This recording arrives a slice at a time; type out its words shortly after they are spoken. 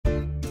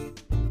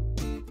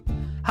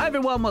Hi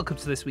everyone, welcome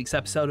to this week's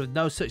episode of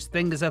No Such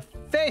Thing as a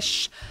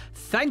Fish.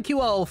 Thank you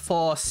all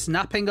for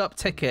snapping up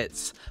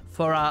tickets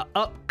for our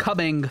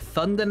upcoming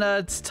Thunder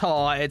Nerds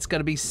tour. It's going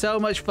to be so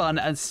much fun,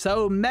 and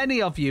so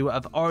many of you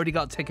have already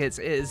got tickets.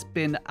 It has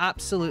been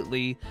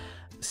absolutely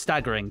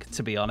staggering,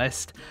 to be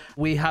honest.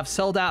 We have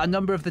sold out a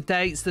number of the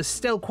dates. There's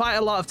still quite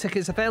a lot of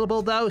tickets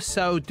available though,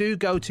 so do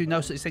go to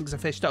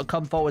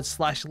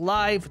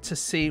nosuchthingasafish.com/live to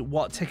see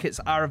what tickets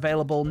are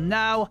available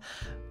now.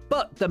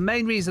 But the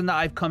main reason that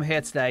I've come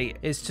here today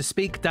is to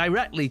speak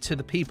directly to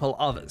the people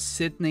of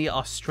Sydney,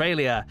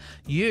 Australia.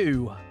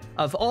 You,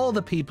 of all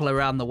the people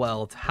around the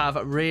world, have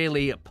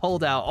really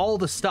pulled out all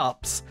the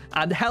stops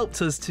and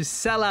helped us to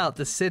sell out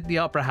the Sydney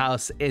Opera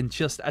House in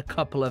just a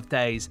couple of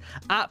days.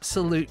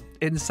 Absolute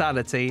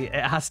insanity,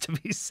 it has to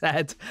be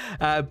said.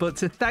 But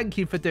to thank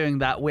you for doing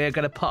that, we're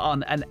going to put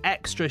on an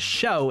extra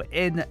show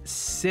in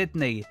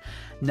Sydney.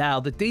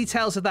 Now, the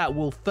details of that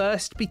will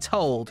first be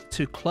told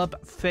to Club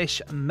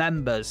Fish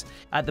members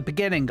at the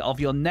beginning of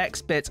your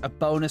next bit of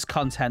bonus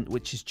content,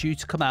 which is due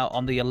to come out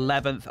on the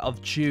 11th of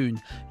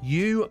June.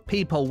 You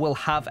people will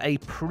have a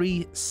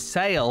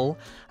pre-sale,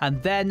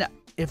 and then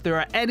if there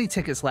are any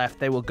tickets left,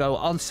 they will go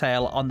on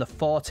sale on the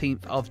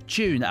 14th of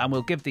June, and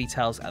we'll give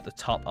details at the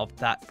top of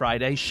that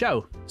Friday's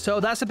show. So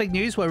that's the big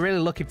news. We're really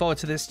looking forward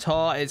to this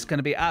tour. It's going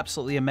to be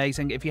absolutely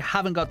amazing. If you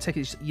haven't got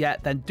tickets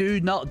yet, then do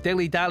not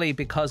dilly-dally,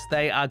 because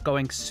they are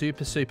going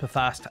super, super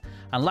fast.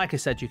 And like I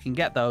said, you can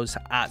get those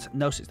at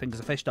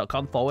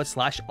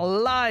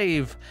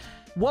nosuchthingasafish.com/live.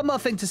 One more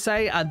thing to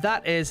say, and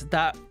that is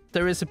that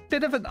there is a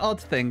bit of an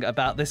odd thing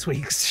about this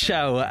week's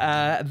show.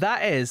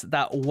 That is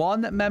that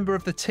one member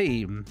of the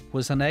team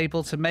was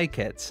unable to make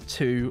it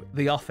to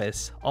the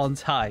office on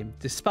time.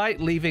 Despite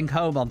leaving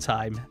home on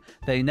time,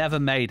 they never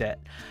made it.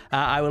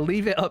 I will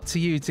leave it up to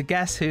you to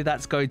guess who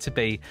that's going to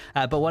be.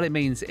 But what it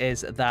means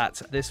is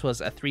that this was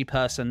a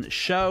 3-person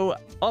show.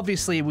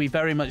 Obviously, we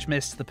very much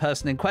missed the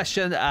person in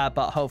question,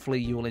 but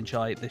hopefully you will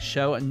enjoy this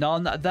show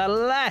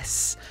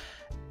nonetheless.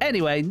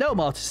 Anyway, no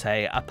more to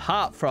say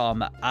apart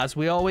from, as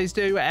we always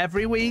do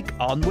every week,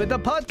 on with the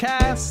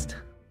podcast.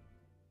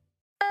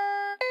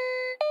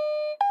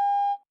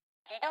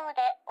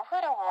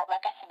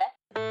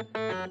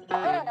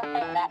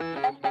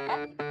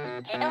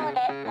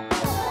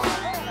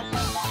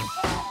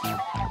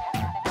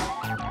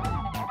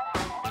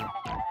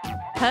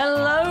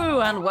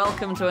 Hello and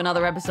welcome to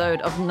another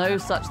episode of No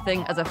Such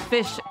Thing as a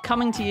Fish,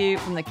 coming to you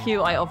from the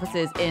QI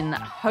offices in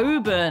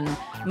Holborn.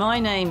 My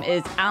name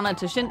is Anna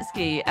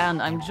Toshinsky, and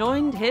I'm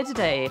joined here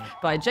today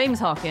by James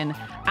Harkin,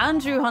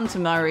 Andrew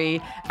Hunter-Murray,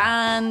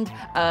 and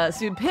a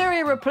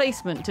superior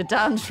replacement to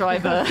Dan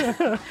Schreiber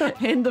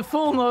in the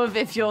form of,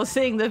 if you're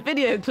seeing the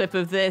video clip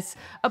of this,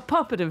 a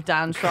puppet of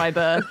Dan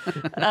Schreiber,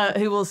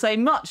 who will say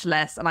much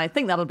less, and I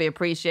think that'll be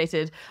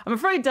appreciated. I'm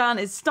afraid Dan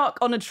is stuck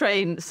on a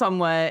train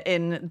somewhere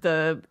in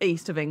the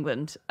east of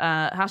England.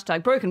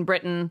 Hashtag Broken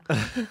Britain.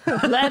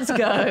 Let's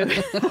go.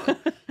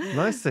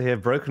 Nice to hear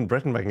Broken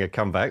Britain making a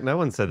comeback. No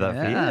one said that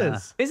for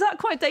years. Is that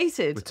quite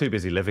dated? We're too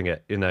busy living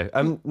it, you know.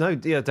 No,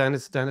 yeah, Dan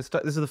is this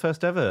is the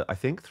first ever, I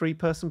think,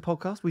 3-person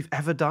podcast we've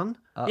ever done.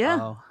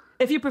 Yeah.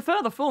 If you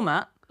prefer the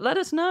format, let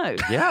us know.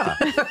 Yeah.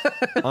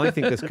 I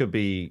think this could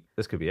be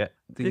it.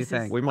 Do you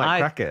think? We might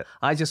crack it.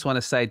 I just want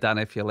to say, Dan,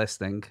 if you're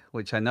listening,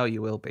 which I know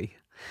you will be,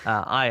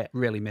 I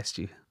really missed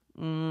you.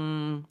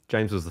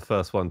 James was the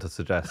first one to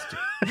suggest.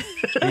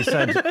 He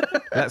said,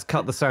 let's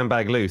cut the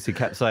sandbag loose. He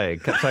kept saying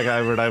it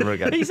over and over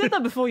again. He said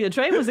that before your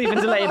train was even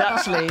delayed,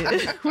 actually.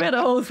 We had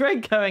a whole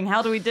thread going,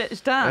 how do we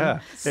ditch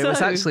Dan? Yeah. It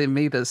was actually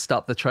me that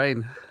stopped the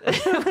train.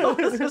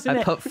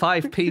 I put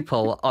 5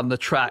 people on the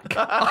track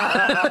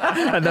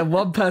and then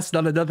 1 person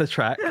on another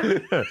track.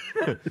 No,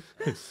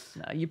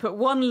 you put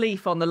 1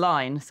 leaf on the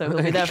line, so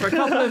he'll be there for a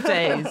couple of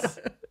days.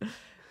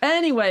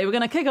 Anyway, we're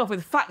going to kick off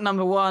with fact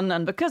number 1,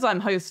 and because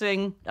I'm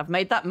hosting, I've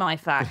made that my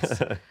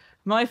fact.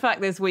 My fact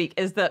this week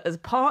is that as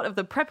part of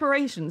the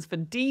preparations for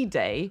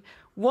D-Day,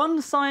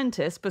 one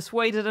scientist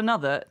persuaded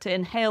another to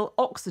inhale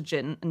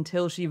oxygen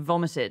until she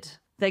vomited.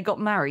 They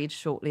got married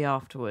shortly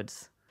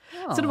afterwards.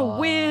 Aww. Sort of a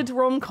weird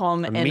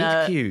rom-com in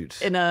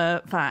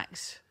a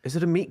fact. Is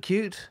it a meet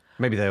cute?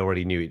 Maybe they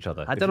already knew each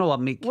other. I don't know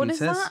what meet cute is.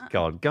 That?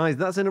 God, guys,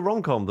 that's in a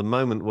rom-com. The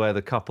moment where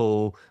the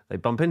couple, they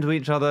bump into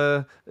each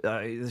other.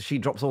 She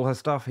drops all her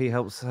stuff. He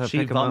helps her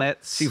pick them up.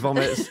 She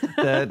vomits.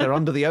 They're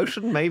under the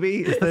ocean, maybe?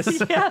 Is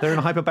this? Yeah. They're in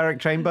a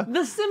hyperbaric chamber?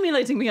 They're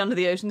simulating being under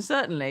the ocean,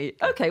 certainly.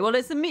 Okay, well,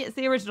 it's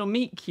the original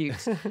meet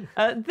cute.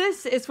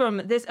 This is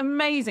from this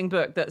amazing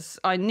book that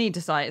I need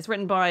to cite. It's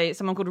written by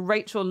someone called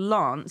Rachel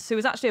Lance, who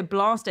is actually a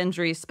blast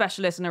injury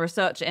specialist and a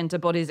researcher into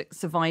bodies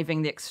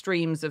surviving the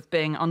extremes of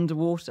being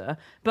underwater.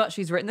 But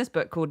she's written this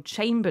book called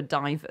Chamber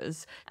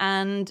Divers,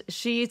 and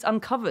she's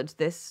uncovered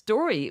this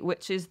story,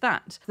 which is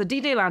that the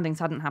D-Day landings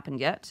hadn't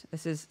happened yet.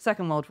 This is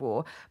Second World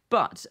War,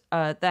 but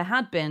there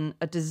had been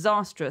a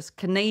disastrous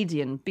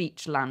Canadian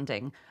beach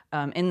landing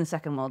in the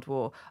Second World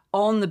War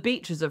on the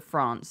beaches of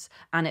France,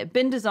 and it had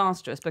been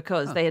disastrous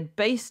because they had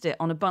based it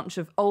on a bunch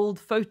of old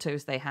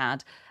photos they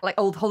had, like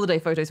old holiday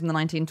photos from the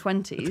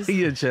 1920s.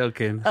 You're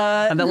joking.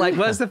 And they're like,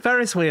 where's the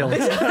Ferris wheel?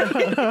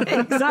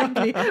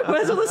 Exactly.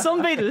 Where's all the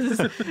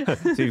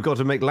sunbathers? So you've got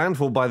to make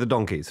landfall by the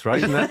donkeys,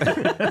 right? And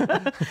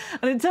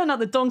it turned out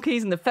the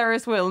donkeys and the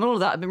Ferris wheel and all of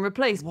that had been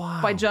replaced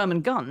by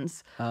German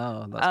guns.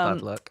 Oh, that's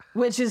bad luck.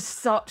 Which is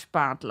such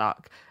bad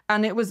luck.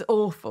 And it was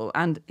awful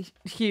and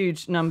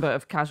huge number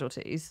of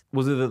casualties.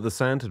 Was it that the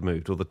sand had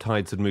moved or the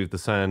tides had moved the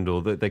sand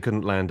or that they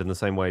couldn't land in the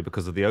same way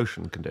because of the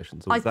ocean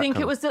conditions? I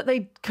think it was that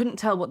they couldn't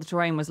tell what the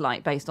terrain was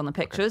like based on the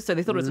pictures. So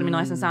they thought it was going to be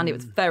nice and sandy. It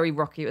was very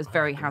rocky. It was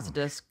very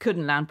hazardous.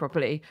 Couldn't land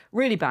properly.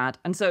 Really bad.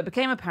 And so it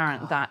became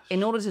apparent that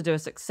in order to do a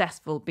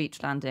successful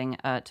beach landing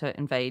to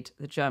invade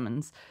the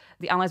Germans,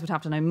 the Allies would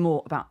have to know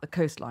more about the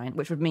coastline,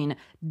 which would mean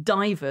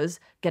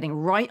divers getting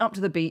right up to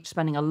the beach,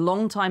 spending a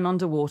long time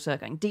underwater,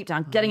 going deep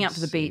down, getting up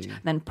to the beach,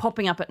 then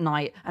popping up at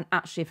night and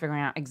actually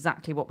figuring out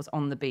exactly what was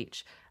on the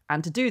beach.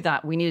 And to do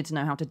that, we needed to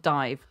know how to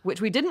dive,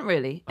 which we didn't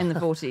really in the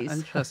 40s.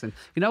 Interesting.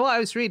 You know what I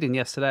was reading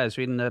yesterday? I was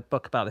reading a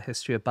book about the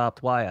history of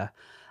barbed wire.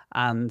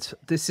 And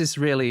this is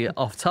really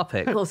off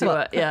topic. Of course you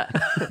were, yeah.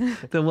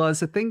 There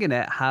was a thing in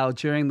it how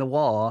during the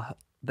war,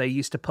 they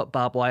used to put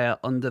barbed wire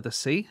under the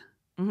sea.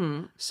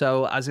 Mm-hmm.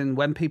 So as in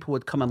when people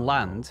would come and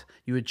land,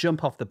 you would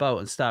jump off the boat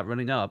and start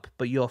running up,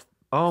 but your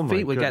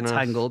feet would get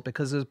tangled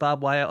because there's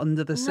barbed wire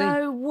under the sea.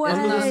 No way.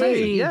 Under the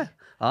sea, yeah.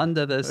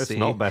 Under the sea. It's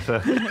not better.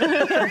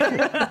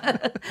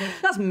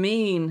 That's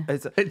mean.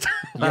 It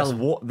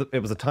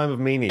was a time of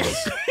meanies,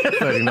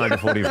 39 to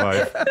 45.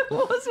 It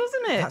was,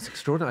 wasn't it? That's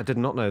extraordinary. I did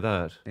not know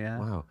that. Yeah.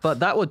 Wow. But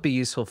that would be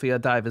useful for your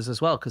divers as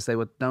well because they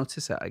would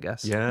notice it, I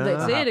guess. Yeah.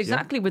 That's it,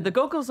 exactly, with the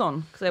goggles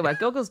on. Because they wear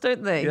goggles,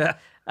 don't they? Yeah.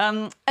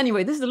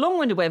 Anyway, this is a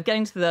long-winded way of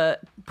getting to the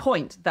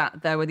point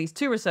that there were these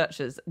two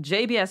researchers,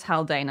 JBS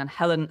Haldane and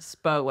Helen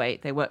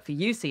Spurwaite. They work for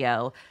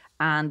UCL,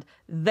 and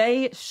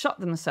they shut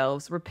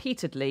themselves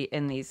repeatedly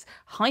in these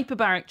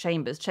hyperbaric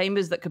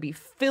chambers that could be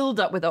filled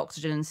up with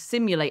oxygen and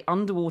simulate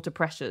underwater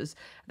pressures.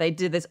 They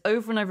did this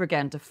over and over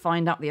again to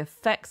find out the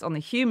effects on the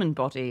human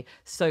body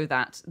so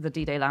that the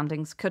D-Day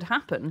landings could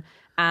happen.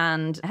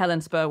 And Helen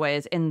Spurway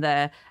is in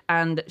there,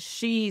 and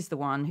she's the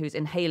one who's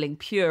inhaling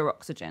pure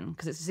oxygen,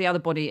 because it's to see how the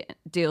body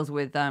deals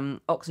with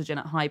oxygen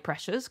at high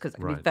pressures, because it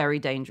can be very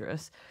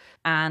dangerous.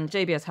 And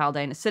JBS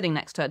Haldane is sitting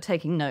next to her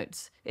taking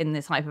notes in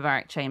this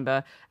hyperbaric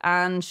chamber,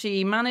 and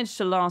she managed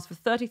to last for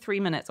 33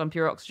 minutes on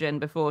pure oxygen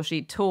before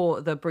she tore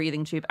the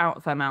breathing tube out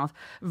of her mouth,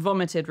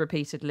 vomited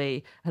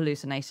repeatedly,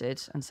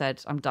 hallucinated, and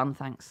said, "I'm done,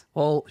 thanks."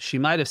 Well, she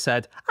might have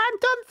said, "I'm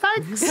done,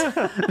 thanks,"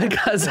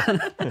 because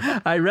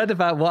I read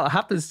about what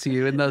happens to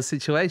you in those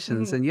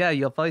situations, and yeah,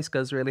 your voice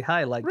goes really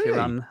high, like you're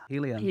on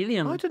helium.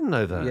 Helium. I didn't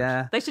know that.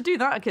 Yeah. They should do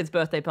that at a kid's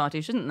birthday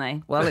party, shouldn't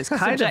they? Well, it's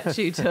kind Subject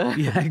you to...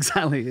 Yeah,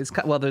 exactly.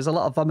 Well, there's a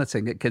lot of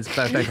vomiting at kids'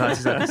 birthday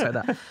parties, I can say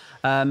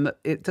that.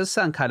 It does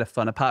sound kind of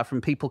fun, apart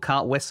from people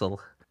can't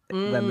whistle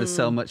when there's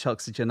so much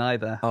oxygen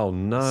either. Oh,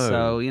 no.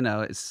 So, you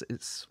know, it's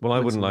Well, I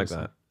wouldn't like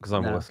that, because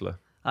I'm a whistler.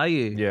 Are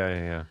you?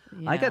 Yeah.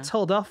 I get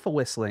told off for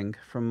whistling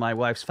from my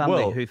wife's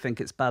family who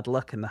think it's bad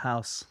luck in the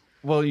house.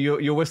 Well,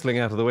 you're whistling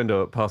out of the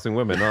window at passing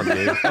women, aren't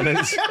you?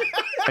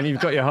 And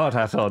you've got your hard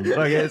hat on.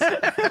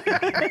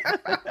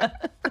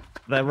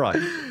 They're right.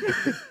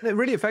 It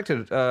really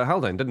affected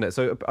Haldane, didn't it?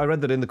 So I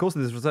read that in the course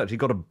of this research, he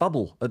got a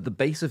bubble at the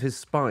base of his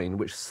spine,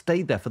 which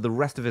stayed there for the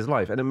rest of his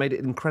life, and it made it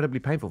incredibly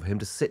painful for him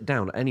to sit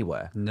down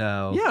anywhere.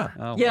 No. Yeah.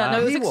 Oh, Yeah, wow.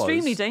 no, it was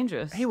extremely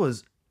dangerous. He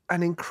was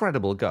an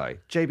incredible guy.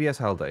 JBS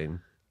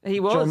Haldane. He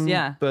was, John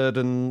yeah.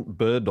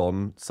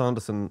 Burdon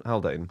Sanderson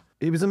Haldane.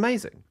 He was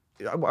amazing.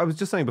 I was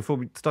just saying before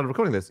we started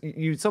recording this,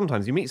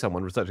 sometimes you meet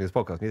someone researching this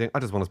podcast and you think, I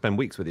just want to spend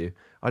weeks with you.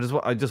 I just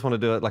want to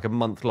do like a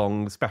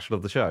month-long special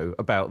of the show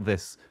about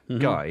this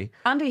guy.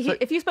 Andy,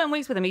 if you spent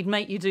weeks with him, he'd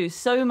make you do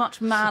so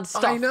much mad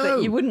stuff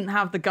that you wouldn't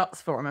have the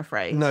guts for, I'm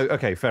afraid. No,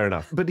 okay, fair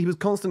enough. But he was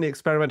constantly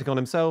experimenting on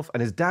himself,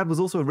 and his dad was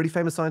also a really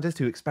famous scientist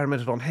who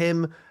experimented on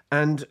him,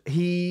 and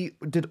he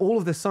did all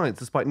of this science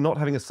despite not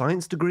having a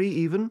science degree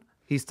even.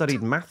 He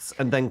studied maths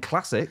and then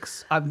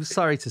classics. I'm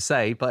sorry to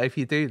say, but if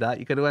you do that,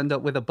 you're going to end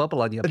up with a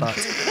bubble on your butt.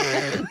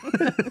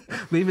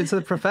 Leave it to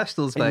the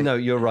professionals, mate. No,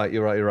 you're right.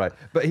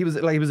 But he was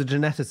a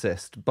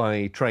geneticist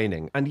by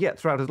training, and yet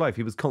throughout his life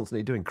he was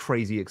constantly doing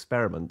crazy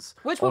experiments,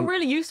 which were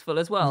really useful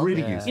as well.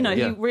 Really useful. You know,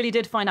 he really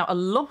did find out a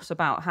lot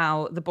about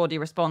how the body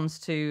responds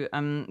to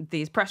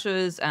these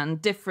pressures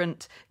and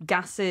different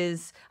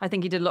gases. I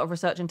think he did a lot of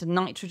research into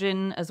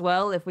nitrogen as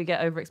well. If we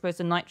get overexposed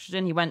to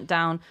nitrogen, he went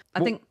down.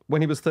 I think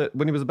when he was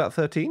about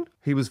 13,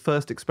 he was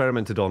first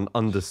experimented on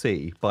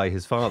undersea by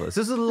his father.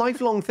 So this is a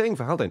lifelong thing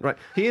for Haldane, right?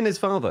 He and his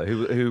father,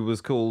 who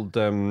was called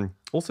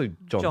also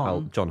John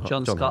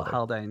Scott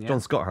Haldane. Yeah. John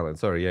Scott Haldane.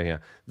 Sorry, yeah.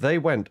 They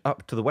went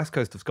up to the west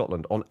coast of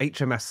Scotland on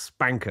HMS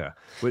Spanker,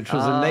 which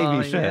was a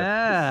Navy ship.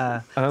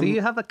 Yeah. Do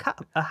you have a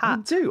hat?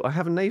 I do. I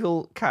have a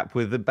naval cap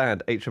with the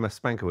band HMS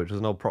Spanker, which was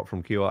an old prop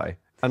from QI.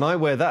 And I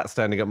wear that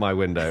standing at my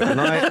window. And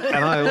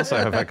I also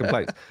have had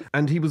complaints.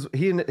 And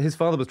he and his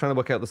father was trying to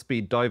work out the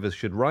speed divers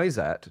should rise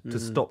at to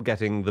stop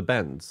getting the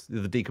bends,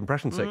 the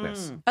decompression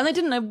sickness. And they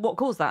didn't know what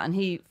caused that, and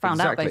he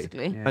found out,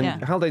 basically. Yeah.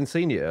 And Haldane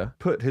Sr.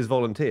 put his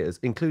volunteers,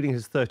 including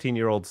his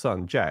 13-year-old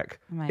son, Jack,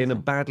 in a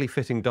badly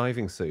fitting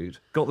diving suit,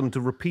 got them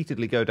to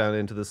repeatedly go down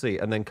into the sea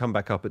and then come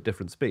back up at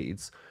different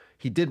speeds.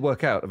 He did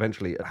work out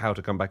eventually how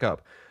to come back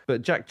up.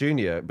 But Jack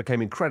Jr.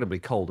 became incredibly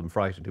cold and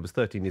frightened. He was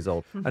 13 years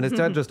old. And his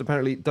dad just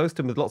apparently dosed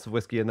him with lots of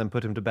whiskey and then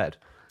put him to bed.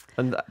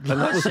 And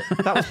that was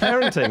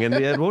parenting in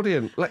the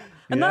Edwardian.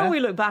 And now we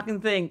look back and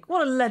think,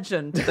 what a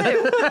legend.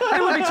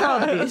 It would be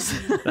child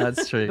abuse.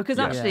 That's true. Because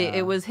actually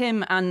it was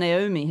him and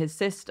Naomi, his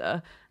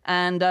sister,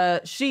 and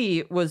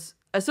she was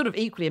a sort of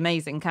equally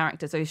amazing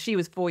character. So she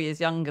was 4 years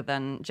younger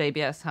than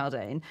JBS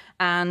Haldane,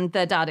 and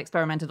their dad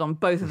experimented on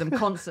both of them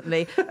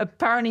constantly.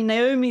 Apparently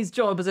Naomi's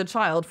job as a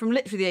child, from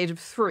literally the age of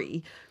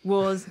 3,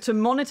 was to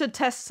monitor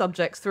test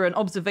subjects through an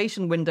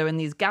observation window in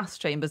these gas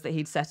chambers that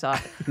he'd set up.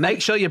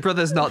 Make sure your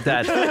brother's not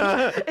dead.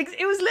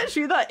 It was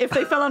literally that. If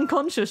they fell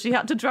unconscious, she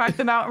had to drag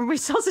them out and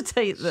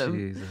resuscitate them.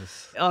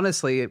 Jesus.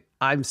 Honestly,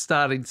 I'm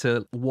starting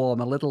to warm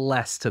a little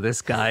less to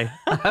this guy,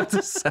 I have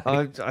to say.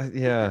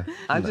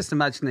 I'm just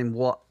imagining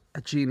what a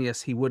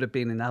genius he would have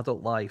been in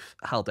adult life,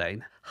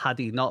 Haldane, had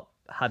he not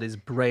had his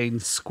brain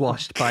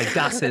squashed by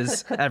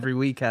gases every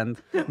weekend.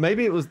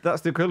 Maybe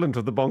that's the equivalent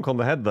of the bonk on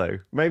the head, though.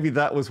 Maybe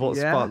that was what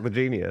sparked the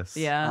genius.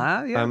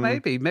 Yeah.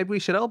 Maybe we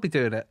should all be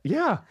doing it.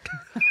 Yeah.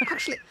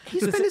 Actually, he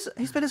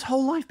spent his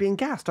whole life being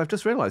gassed. I've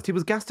just realised he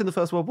was gassed in the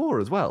First World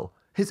War as well.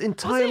 His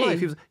entire life,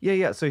 he was.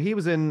 Yeah. So he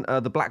was in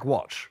the Black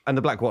Watch, and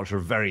the Black Watch are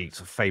a very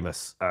sort of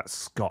famous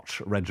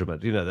Scotch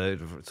regiment. You know,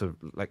 the sort of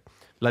like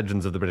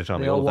legends of the British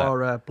Army. They all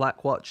wore a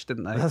Black Watch,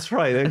 didn't they? That's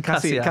right.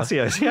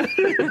 Cassios. Yeah.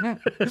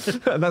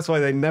 And that's why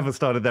they never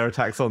started their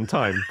attacks on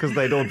time, because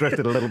they'd all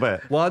drifted a little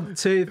bit. 1,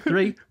 2,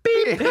 3,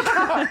 beep!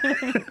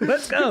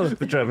 Let's go.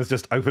 The Germans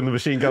just open the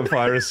machine gun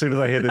fire as soon as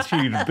they hear this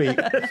huge beep.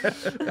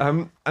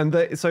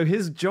 So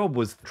his job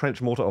was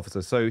trench mortar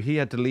officer. So he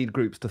had to lead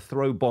groups to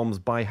throw bombs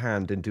by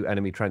hand into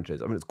enemy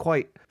trenches. I mean, it's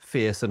quite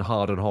fierce and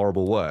hard and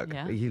horrible work.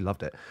 Yeah. He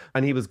loved it.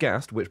 And he was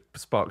gassed, which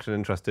sparked an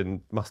interest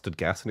in mustard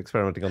gas and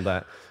experimenting on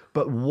that.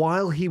 But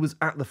while he was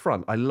at the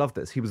front, I love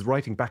this, he was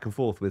writing back and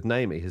forth with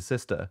Naomi, his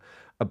sister,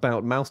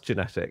 about mouse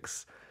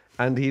genetics.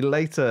 And he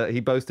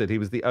boasted he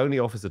was the only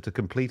officer to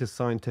complete a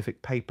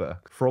scientific paper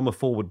from a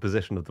forward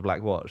position of the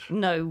Black Watch.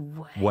 No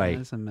way.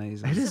 That's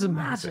amazing. It is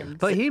amazing.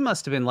 But he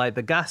must have been like,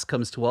 the gas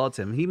comes towards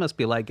him. He must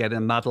be like getting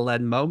a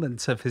Madeleine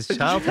moment of his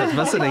childhood,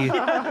 mustn't he?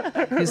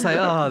 He's like,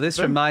 oh, this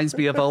reminds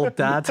me of old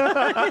dad.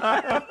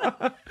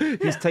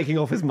 He's taking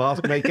off his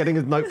mask, getting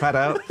his notepad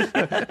out.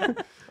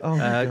 Oh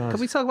my God. Can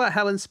we talk about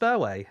Helen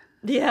Spurway?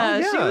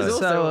 Yeah, she was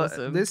also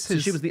awesome.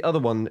 She was the other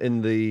one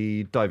in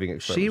the diving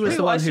experiment. She was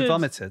the one who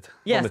vomited.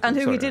 Yes, and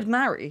who he did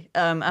marry.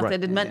 As they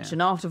did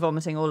mention, after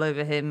vomiting all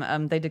over him,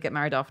 they did get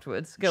married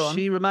afterwards. Go on.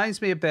 She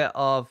reminds me a bit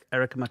of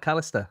Erica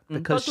McAllister,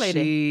 because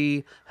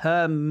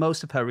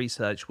most of her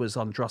research was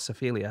on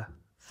Drosophila,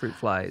 fruit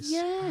flies.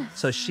 Yes.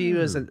 So she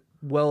was a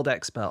world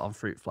expert on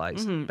fruit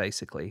flies,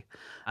 basically.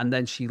 And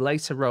then she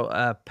later wrote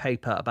a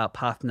paper about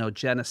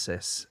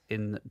parthenogenesis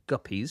in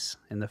guppies,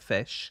 in the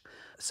fish.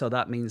 So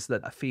that means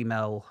that a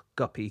female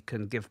guppy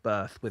can give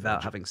birth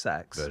without having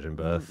sex. Virgin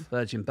birth.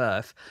 Virgin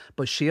birth.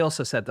 But she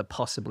also said that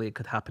possibly it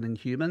could happen in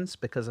humans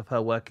because of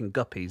her work in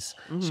guppies.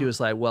 She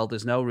was like, well,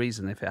 there's no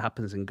reason if it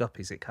happens in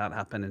guppies, it can't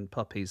happen in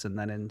puppies and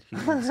then in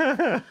humans.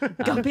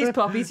 Guppies,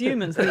 puppies,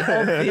 humans, the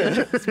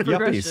obvious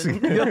progression.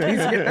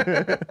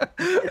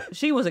 Yuppies.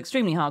 She was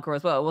extremely hardcore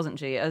as well, wasn't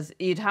she? As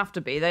you'd have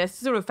to be. They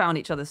sort of found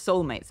each other's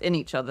soulmates in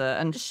each other.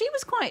 And she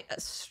was quite a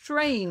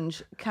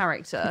strange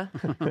character.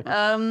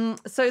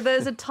 So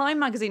there's a Time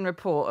magazine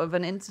report of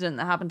an incident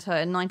that happened to her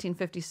in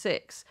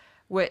 1956,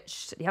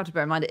 which, you have to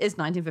bear in mind, it is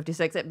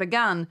 1956. It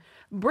began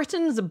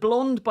Britain's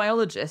blonde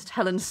biologist,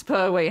 Helen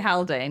Spurway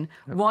Haldane,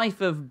 wife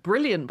of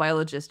brilliant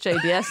biologist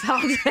JBS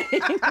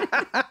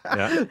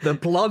Haldane. The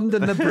blonde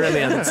and the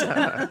brilliant.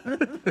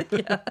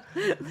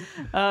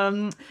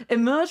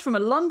 Emerged from a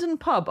London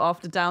pub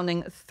after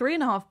downing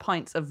 3.5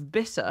 pints of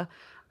bitter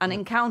and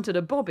encountered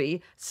a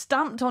bobby,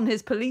 stamped on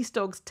his police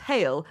dog's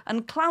tail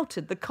and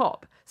clouted the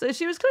cop. So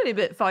she was clearly a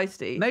bit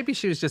feisty. Maybe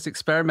she was just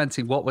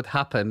experimenting what would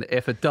happen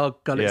if a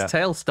dog got its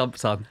tail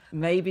stomped on.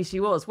 Maybe she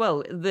was.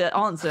 Well, the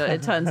answer,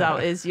 it turns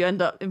out, is you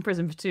end up in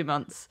prison for 2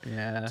 months.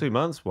 Yeah. 2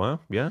 months? Wow.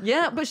 Yeah.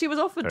 Yeah, but she was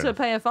offered to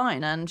pay a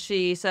fine and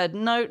she said,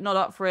 no, not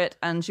up for it.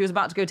 And she was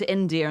about to go to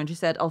India and she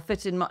said, I'll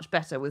fit in much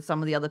better with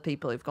some of the other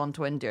people who've gone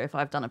to India if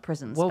I've done a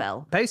prison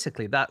spell.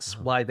 Basically, that's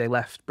why they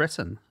left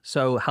Britain.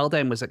 So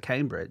Haldane was at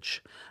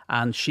Cambridge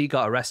and she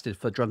got arrested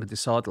for drunk and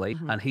disorderly.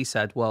 And he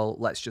said, well,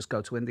 let's just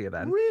go to India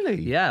then. Really?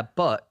 Yeah,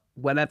 but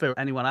whenever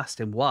anyone asked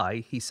him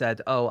why, he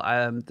said,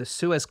 the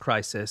Suez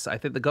crisis, I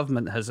think the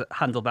government has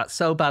handled that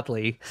so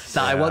badly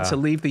that I want to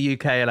leave the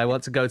UK and I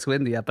want to go to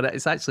India. But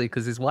it's actually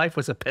because his wife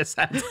was a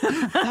pisshead.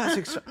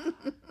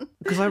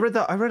 Because I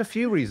read a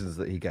few reasons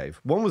that he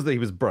gave. One was that he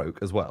was broke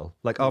as well.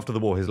 Like after the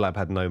war, his lab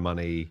had no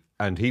money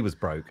and he was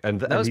broke. And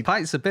those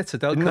pints are bitter,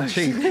 don't come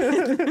cheap.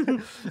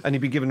 And he'd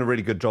been given a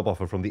really good job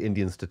offer from the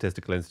Indian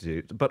Statistical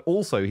Institute. But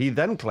also, he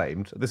then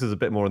claimed, this is a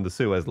bit more in the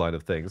Suez line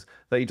of things,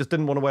 that he just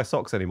didn't want to wear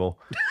socks anymore.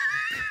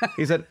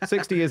 He said,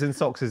 60 years in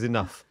socks is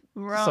enough.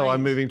 Right. So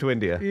I'm moving to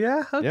India.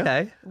 Yeah,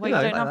 okay. Yeah. Well,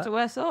 you don't have to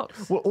wear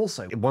socks. Well,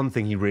 also, one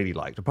thing he really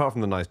liked, apart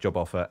from the nice job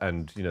offer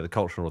and, the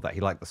culture and all that,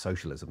 he liked the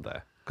socialism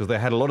there. Because they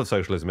had a lot of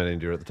socialism in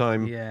India at the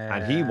time. Yeah.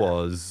 And he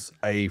was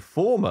a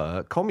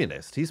former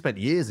communist. He spent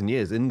years and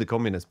years in the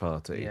Communist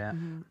Party. Yeah.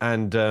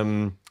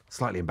 And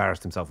slightly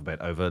embarrassed himself a bit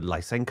over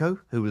Lysenko,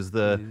 who was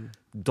the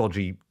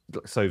dodgy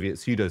Soviet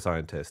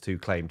pseudoscientist who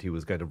claimed he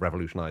was going to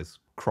revolutionize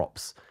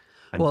crops.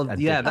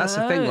 That's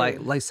the thing.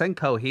 Like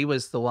Lysenko, he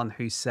was the one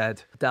who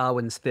said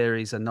Darwin's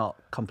theories are not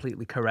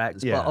completely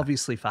correct. Yeah. But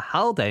obviously for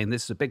Haldane,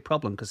 this is a big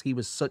problem because he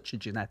was such a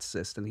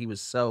geneticist and he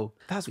was so...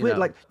 That's weird.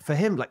 Like for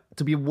him, like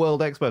to be a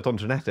world expert on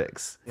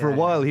genetics, for a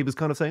while he was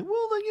kind of saying,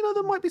 well,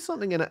 there might be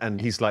something in it.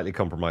 And he slightly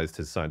compromised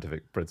his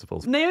scientific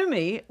principles.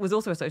 Naomi was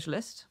also a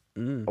socialist.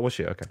 Oh, was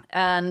she? Okay.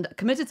 And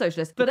committed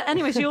socialist. But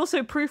anyway, she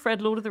also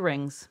proofread Lord of the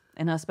Rings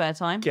in her spare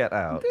time. Get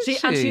out. She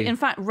actually, in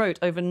fact, wrote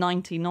over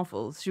 90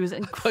 novels. She was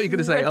incredibly... I thought you were going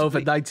to say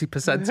over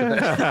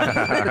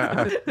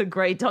 90% of it. A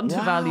great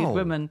undervalued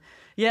woman.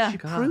 Yeah. She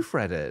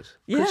proofread it.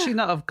 Could she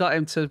not have got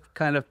him to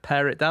kind of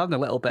pare it down a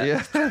little bit?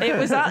 Yeah. It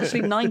was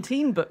actually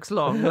 19 books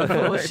long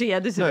before she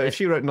edited it. No, if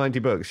she wrote 90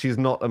 books, she's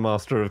not a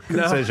master of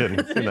concision.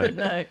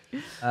 No.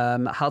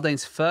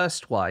 Haldane's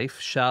first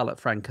wife, Charlotte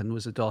Franken,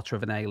 was a daughter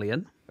of an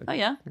alien. Oh,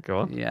 yeah. Go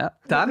on. Yeah.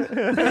 Dan?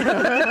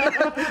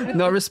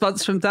 No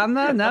response from Dan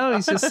there? No,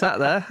 he's just sat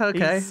there.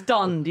 Okay. He's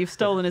stunned. You've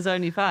stolen his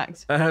only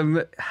fact.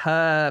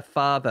 Her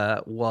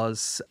father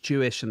was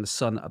Jewish and the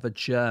son of a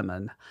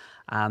German.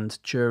 And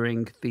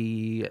during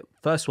the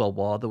First World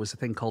War, there was a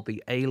thing called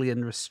the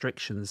Alien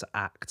Restrictions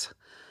Act.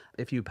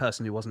 If you were a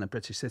person who wasn't a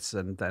British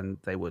citizen, then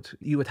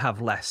you would have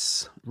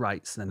less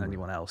rights than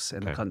anyone else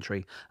in the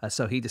country.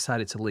 So he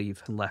decided to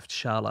leave and left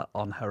Charlotte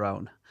on her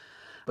own.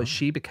 But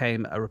she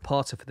became a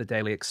reporter for the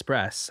Daily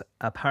Express,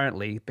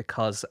 apparently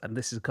because, and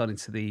this is according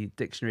to the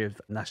Dictionary of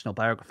National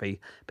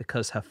Biography,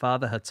 because her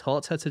father had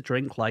taught her to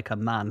drink like a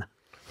man.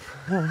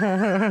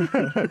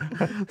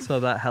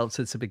 So that helped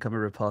her to become a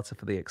reporter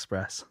for the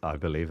Express. I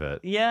believe it.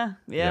 Yeah.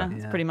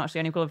 It's pretty much the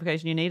only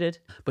qualification you needed.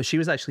 But she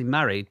was actually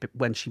married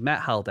when she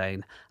met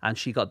Haldane, and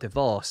she got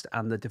divorced,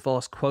 and the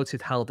divorce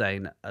quoted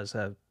Haldane as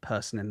a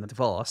person in the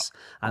divorce,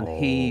 and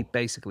he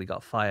basically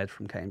got fired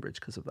from Cambridge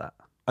because of that.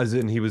 As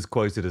in, he was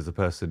quoted as the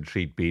person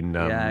she'd been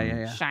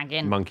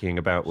shagging, monkeying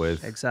about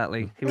with.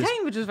 Exactly.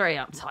 Cambridge was very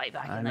uptight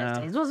back in those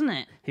days, wasn't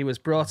it? He was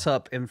brought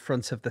up in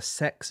front of the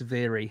sex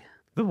viri.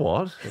 The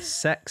what? The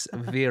sex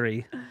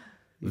viri.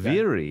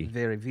 Viri?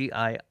 Viri,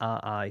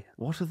 V-I-R-I.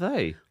 What are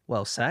they?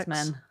 Well, sex. 6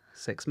 men.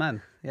 6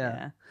 men,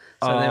 yeah.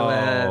 So they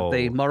were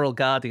the moral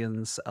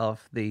guardians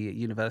of the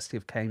University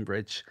of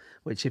Cambridge,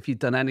 which if you'd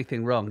done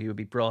anything wrong, you would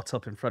be brought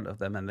up in front of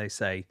them and they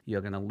say,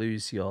 you're going to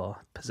lose your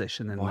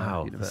position in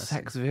the university.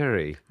 Sex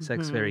viri.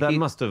 Sex viri. That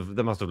must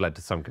have led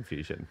to some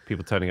confusion.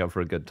 People turning up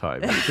for a good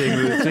time. seeing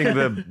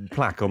the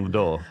plaque on the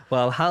door.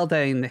 Well,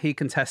 Haldane, he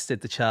contested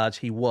the charge.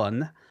 He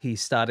won. He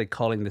started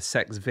calling the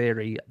sex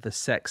viri the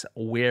sex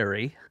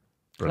weary.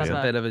 It's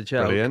a bit of a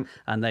joke. Brilliant.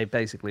 And they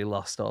basically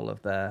lost all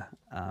of their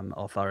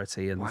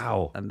authority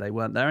and they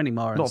weren't there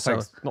anymore.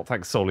 Not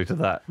thanks solely to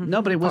that.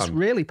 No, but it was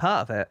really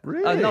part of it.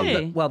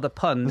 Really? The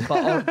pun,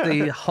 but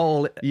the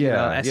whole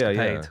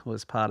escapade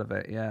was part of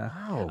it, yeah.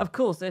 Wow. Of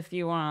course, if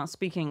you are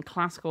speaking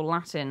classical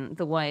Latin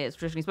the way it's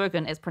traditionally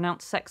spoken, it's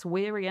pronounced sex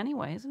weary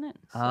anyway, isn't it?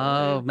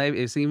 So, maybe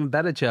it's an even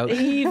better joke.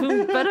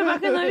 Even better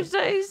back in those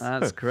days.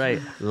 That's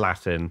great.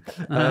 Latin.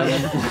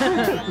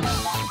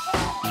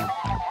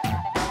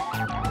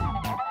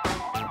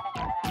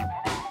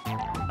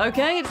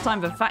 Okay, it's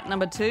time for fact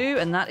number 2,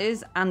 and that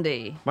is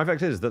Andy. My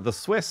fact is that the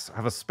Swiss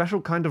have a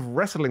special kind of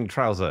wrestling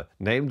trouser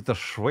named the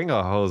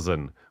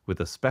Schwingerhosen, with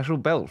a special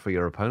belt for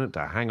your opponent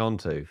to hang on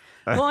to.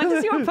 Why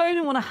does your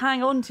opponent want to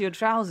hang on to your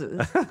trousers?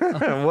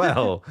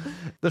 Well,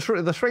 the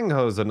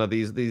Schwinghosen are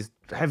these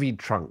heavy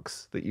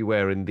trunks that you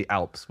wear in the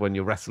Alps when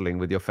you're wrestling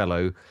with your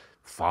fellow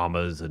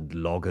farmers and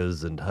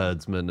loggers and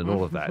herdsmen and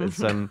all of that. It's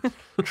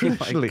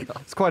traditionally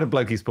it's quite a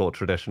blokey sport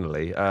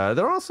traditionally.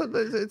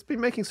 It's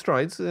been making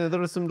strides.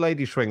 There are some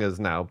lady swingers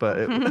now,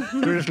 but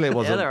traditionally it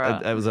was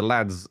it was a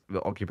lad's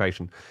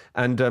occupation.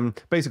 And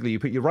basically, you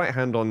put your right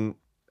hand on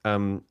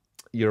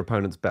your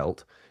opponent's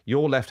belt,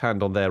 your left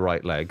hand on their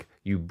right leg.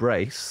 You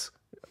brace.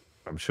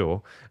 I'm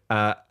sure,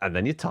 and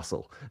then you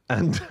tussle,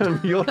 and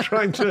you're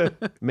trying to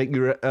make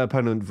your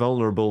opponent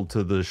vulnerable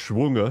to the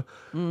Schwunge,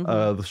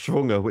 the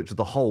Schwunge, which are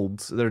the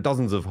holds. There are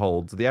dozens of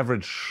holds. The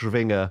average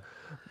Schwinger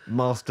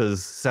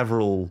masters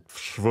several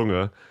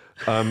Schwunge,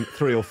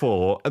 3 or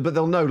 4, but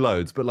they'll know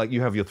loads, but like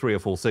you have your 3 or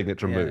 4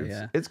 signature moves.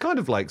 Yeah. It's kind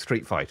of like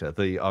Street Fighter,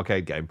 the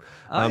arcade game.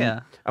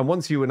 Yeah. And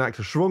once you enact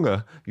a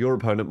Schwunger, your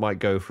opponent might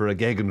go for a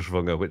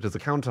Gegenschwunger, which is a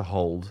counter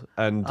hold.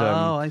 And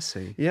I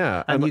see.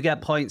 Yeah. And you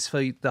get points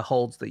for the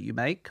holds that you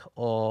make,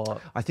 or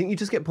I think you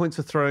just get points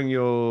for throwing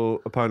your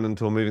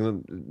opponent or moving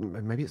them.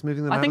 Maybe it's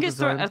moving them I think out it's of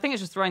the zone. I think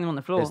it's just throwing them on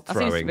the floor. It's That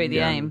seems to throwing, be the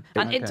yeah. aim.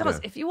 And it Okay. does,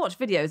 if you watch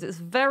videos, it's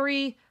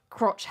very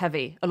crotch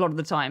heavy a lot of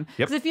the time.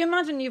 Yep. Because if you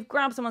imagine you've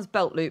grabbed someone's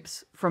belt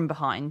loops from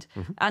behind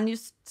and you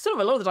sort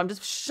of a lot of the time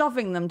just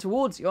shoving them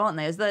towards you, aren't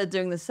they, as they're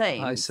doing the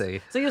same. I see.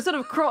 So you're sort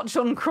of crotch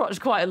on crotch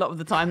quite a lot of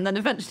the time, and then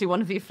eventually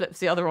one of you flips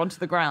the other onto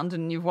the ground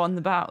and you've won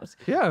the bout.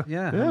 Yeah.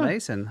 yeah,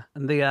 amazing.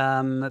 And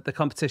the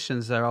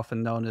competitions are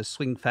often known as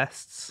swing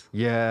fests.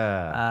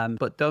 Yeah.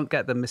 But don't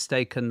get them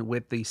mistaken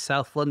with the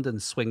South London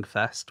Swing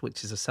Fest,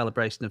 which is a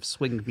celebration of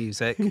swing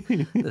music,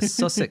 the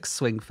Sussex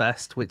Swing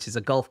Fest, which is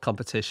a golf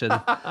competition,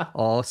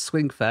 or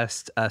Swing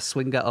Fest, a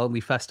swinger-only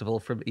festival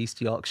from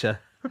East Yorkshire.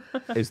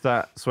 Is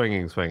that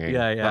swinging?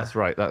 Yeah. That's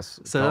right.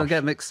 So don't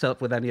get mixed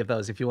up with any of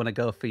those if you want to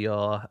go for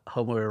your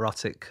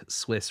homoerotic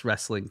Swiss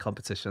wrestling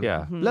competition.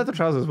 Yeah. Leather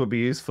trousers would be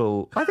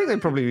useful. I think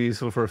they'd probably be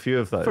useful for a few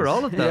of those. For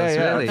all of those,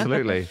 yeah, really.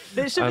 Absolutely.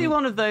 It should be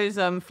one of those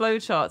flow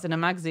charts in a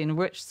magazine.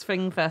 Which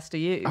swing fest are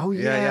you? Oh,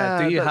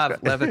 Yeah. Do you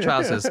have leather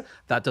trousers?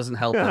 That doesn't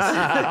help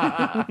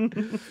us.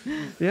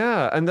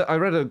 Yeah, and I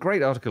read a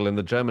great article in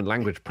the German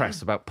language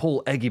press about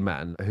Paul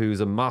Eggemann,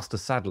 who's a master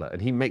saddler,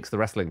 and he makes the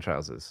wrestling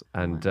trousers.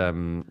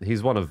 And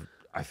he's one of,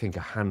 I think,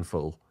 a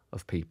handful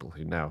of people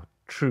who now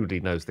truly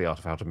knows the art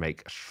of how to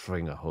make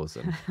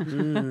Schwingerhosen.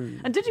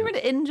 And did you read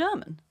it in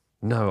German?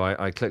 No,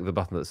 I clicked the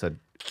button that said...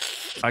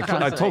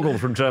 I toggled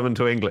from German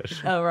to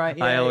English. Oh, right.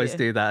 Yeah, I always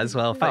do that as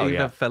well,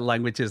 even for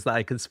languages that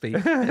I can speak.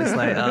 It's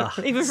like, oh.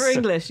 Even for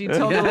English, you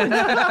toggle.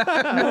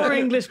 More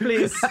English,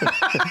 please.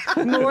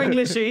 More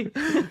Englishy.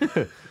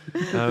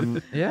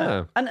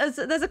 Yeah. And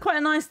there's quite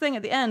a nice thing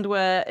at the end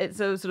where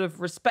it's a sort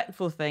of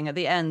respectful thing. At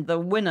the end, the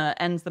winner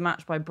ends the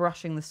match by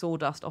brushing the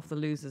sawdust off the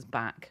loser's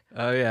back.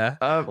 Oh, yeah.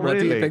 What do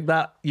really? you think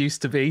that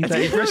used to be? That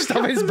he brushed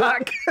off his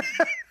back?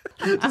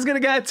 Just going to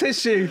get a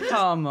tissue.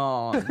 Come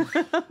on.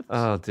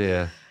 Oh,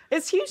 dear.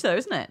 It's huge, though,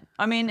 isn't it?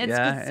 I mean, it's.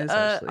 Yeah, it is,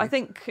 actually. I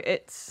think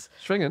it's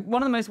Schwingen.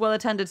 one of the most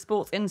well-attended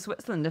sports in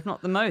Switzerland, if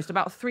not the most.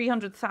 About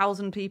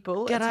 300,000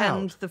 people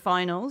attend the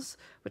finals,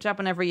 which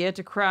happen every year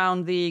to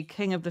crown the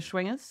king of the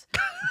Schwingers,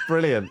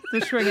 Brilliant. the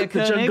Schwinger The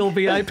König. Jungle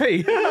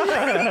VIP.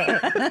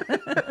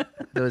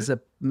 There was a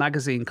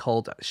magazine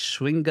called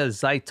Schwinger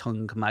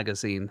Zeitung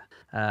magazine,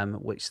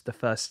 which the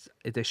first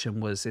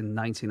edition was in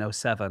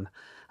 1907.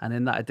 And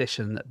in that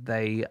edition,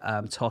 they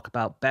talk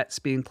about bets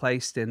being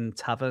placed in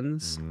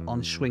taverns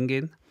on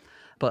Schwinging.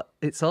 But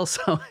it's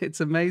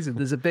amazing.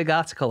 There's a big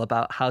article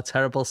about how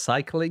terrible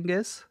cycling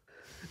is.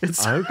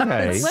 It's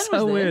Okay. it's When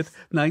so was weird. this?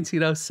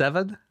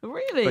 1907.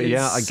 Really? But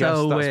yeah, I guess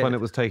so that's weird. when it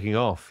was taking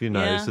off,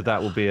 Yeah. so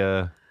that will be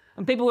a...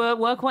 And people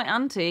were quite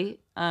anti.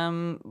 They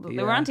were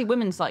Yeah.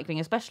 anti-women cycling,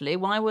 especially.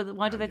 Why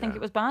did they think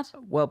it was bad?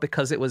 Well,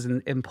 because it was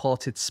an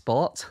imported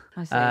sport.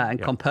 I see.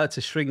 And compared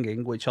to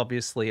shrinking, which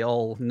obviously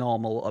all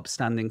normal,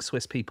 upstanding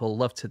Swiss people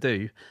love to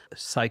do,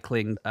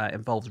 cycling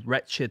involves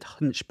wretched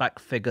hunchback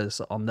figures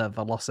on their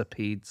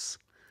velocipedes.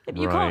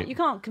 You Right.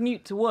 can't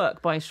commute to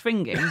work by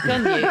swinging,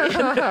 can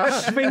you?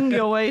 Swing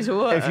your way to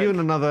work. If you and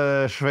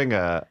another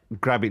Schwinger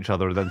grab each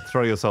other and then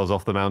throw yourselves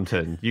off the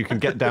mountain, you can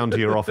get down to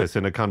your office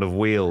in a kind of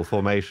wheel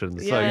formation.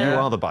 So Yeah. you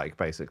are the bike,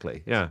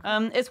 basically. Yeah.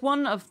 It's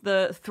one of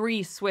the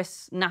 3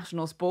 Swiss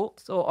national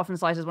sports, or often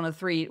cited as one of the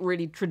 3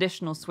 really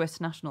traditional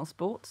Swiss national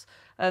sports.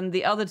 And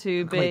the other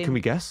 2 being... Wait, can we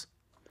guess?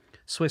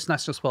 Swiss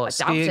national sport,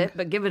 I doubt skiing. it,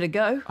 but give it a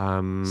go.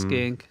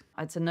 Skiing.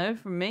 I'd say no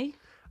from me.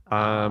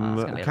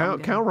 gonna be a long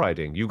game. Cow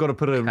riding. You've got to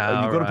put a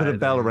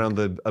bell around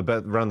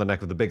the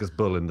neck of the biggest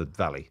bull in the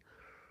valley.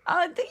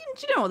 Do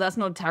you know what? That's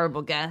not a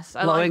terrible guess.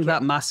 I Blowing like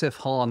that it. massive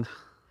horn.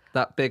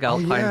 That big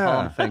alpine yeah.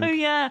 horn thing. Oh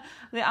yeah,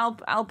 the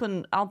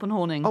Alpen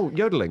horning. Oh,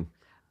 yodeling.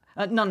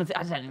 None of it.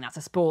 I don't think that's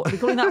a sport. Are we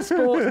calling that a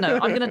sport? No,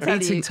 I'm going to tell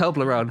Eating you.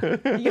 Toblerone.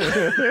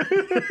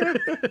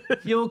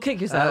 You'll kick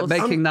yourselves.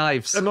 Making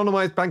knives.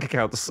 Anonymized bank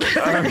accounts.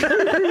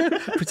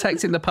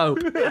 Protecting the Pope.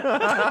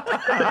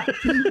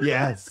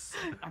 Yes.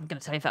 I'm going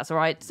to tell you if that's all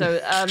right. So,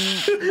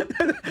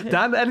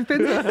 Dan,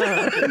 anything?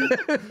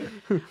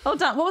 oh,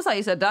 Dan, what was that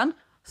you said, Dan?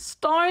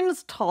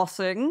 Steins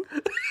tossing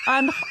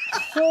and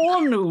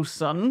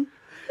Hornussen.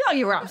 Yeah,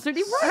 you're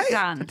absolutely right,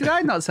 Dan. Did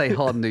I not say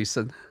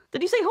Hornussen?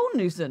 Did you say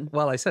Hornussen?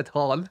 Well, I said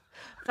horn.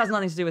 It has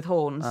nothing to do with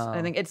horns.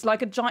 I think it's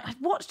like a giant. I've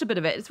watched a bit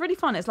of it. It's really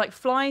fun. It's like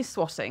fly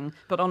swatting,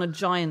 but on a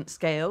giant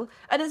scale.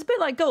 And it's a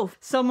bit like golf.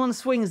 Someone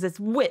swings this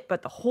whip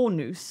at the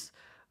Hornus,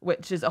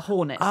 which is a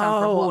hornet.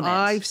 Sound for a Oh, hornet.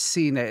 I've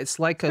seen it. It's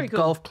like a Pretty cool.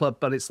 golf club,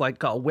 but it's like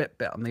got a whip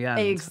bit on the end.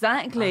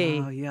 Exactly.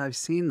 Oh, yeah, I've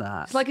seen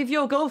that. It's like if you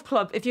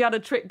had a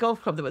trick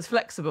golf club that was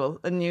flexible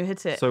and you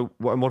hit it. So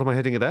what am I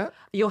hitting it at?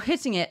 You're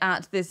hitting it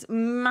at this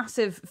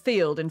massive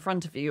field in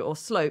front of you or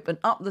slope, and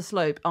up the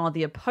slope are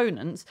the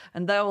opponents,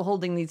 and they're all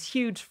holding these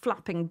huge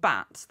flapping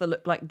bats that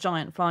look like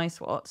giant fly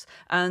swats,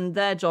 and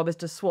their job is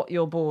to swat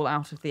your ball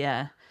out of the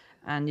air.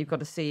 and you've got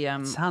to see.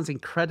 Sounds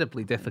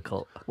incredibly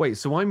difficult. Wait,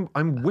 so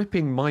I'm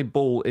whipping my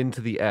ball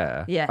into the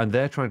air, and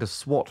they're trying to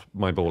swat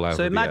my ball out of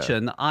the air. So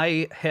imagine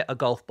I hit a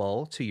golf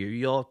ball to you,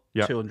 you're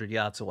 200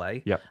 yards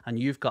away, and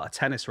you've got a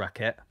tennis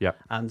racket,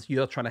 and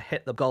you're trying to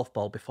hit the golf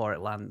ball before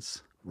it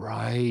lands.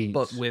 Right.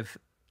 But with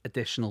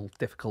additional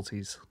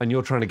difficulties. And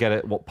you're trying to get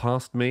it,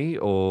 past me,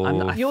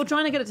 or...? You're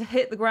trying to get it to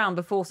hit the ground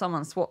before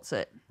someone swats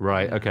it.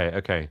 Right, okay.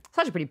 It's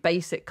actually a pretty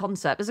basic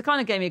concept. It's the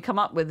kind of game you come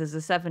up with as a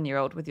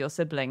 7-year-old with your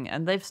sibling,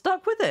 and they've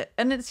stuck with it,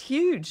 and it's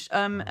huge.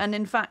 And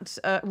in fact,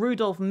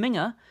 Rudolf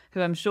Minger,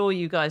 who I'm sure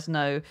you guys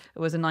know,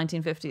 was a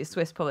 1950s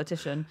Swiss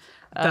politician.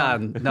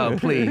 Dan, no,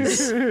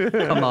 please.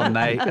 Come on,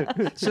 mate.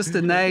 It's just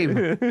a name.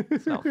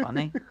 It's not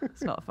funny.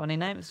 It's not a funny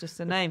name. It's just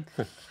a name.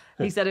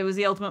 He said it was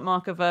the ultimate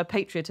mark of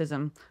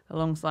patriotism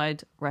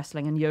alongside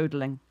wrestling and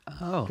yodeling.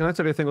 Oh. Can I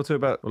tell you a thing or two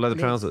about leather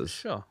trousers?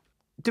 Sure.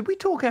 Did we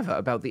talk ever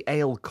about the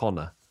ale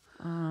conner?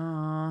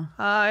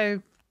 I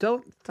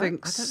don't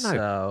think so. I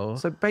don't know.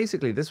 So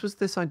basically,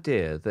 this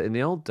idea that in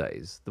the old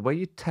days, the way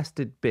you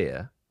tested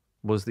beer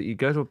was that you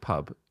go to a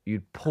pub,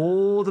 you'd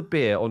pour the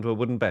beer onto a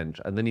wooden bench,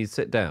 and then you'd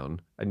sit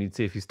down and you'd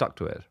see if you stuck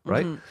to it,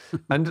 right?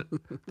 And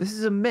this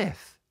is a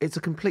myth. It's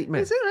a complete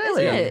myth. Is it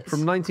really? Is it?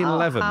 From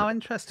 1911. Oh, how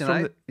interesting.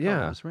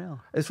 Yeah. It was real.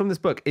 It's from this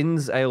book,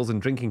 Inns, Ales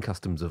and Drinking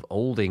Customs of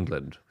Old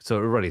England. So it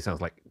already sounds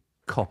like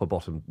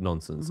copper-bottom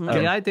nonsense.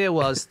 The idea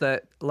was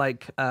that,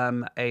 like,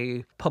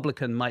 a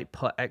publican might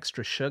put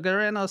extra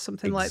sugar in or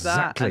something like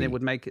that, and it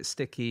would make it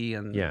sticky.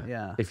 And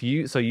If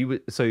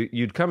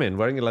you'd come in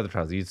wearing your leather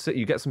trousers,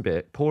 you'd get some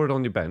beer, pour it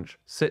on your bench,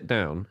 sit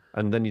down,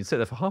 and then you'd sit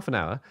there for half an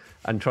hour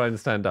and try and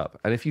stand up.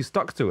 And if you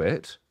stuck to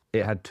it,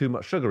 it had too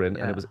much sugar in,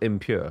 and it was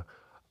impure.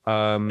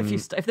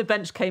 If the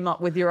bench came up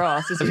with your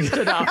ass as you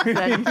stood up,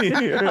 then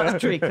that's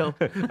treacle.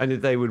 And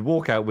they would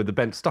walk out with the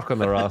bench stuck on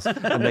their ass,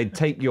 and they'd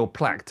take your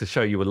plaque to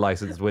show you were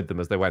licensed with them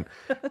as they went.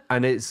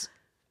 And it's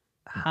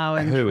how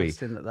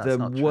interesting that's there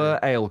not true. were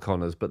ale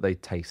conners, but they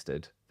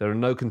tasted. There are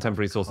no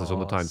contemporary sources from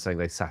the time saying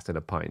they sat in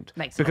a pint.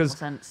 Makes a lot of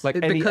sense.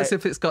 Because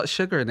if it's got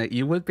sugar in it,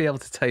 you would be able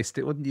to taste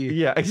it, wouldn't you?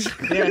 Yeah. That's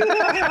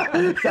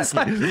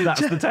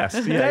the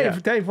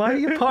test. Dave, why are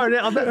you pouring it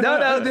on that?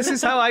 No, this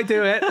is how I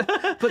do it.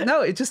 But no,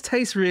 it just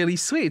tastes really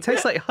sweet. It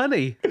tastes like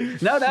honey.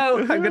 No,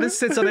 I'm going to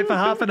sit on it for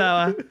half an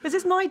hour. Is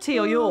this my tea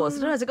or yours? I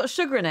don't know, has it got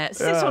sugar in it?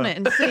 Sit on it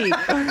and see.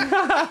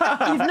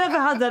 You've never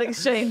had that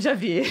exchange,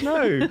 have you?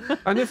 No.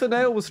 And if the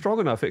nail was strong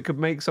enough, it could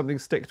make something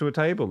stick to a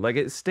table. Like,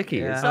 it's sticky.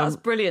 Yeah. That's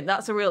brilliant.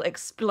 That's a real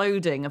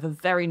exploding of a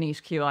very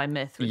niche QI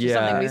myth, which is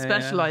something we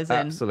specialise in.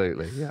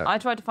 Absolutely, yeah. I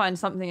tried to find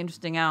something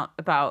interesting out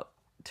about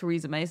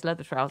Theresa May's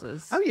leather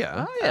trousers. Oh,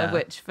 yeah.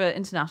 Which, for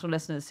international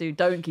listeners who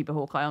don't keep a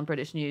hawk eye on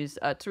British news,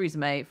 Theresa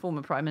May,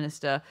 former Prime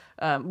Minister,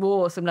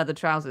 wore some leather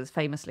trousers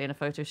famously in a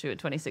photo shoot in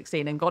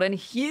 2016 and got in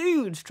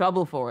huge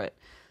trouble for it.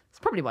 It's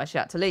probably why she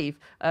had to leave,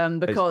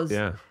 because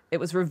it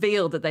was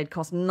revealed that they'd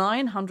cost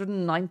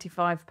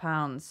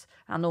 £995,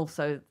 and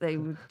also they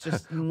were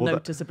just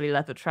noticeably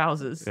leather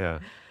trousers. Yeah,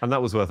 and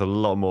that was worth a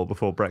lot more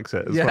before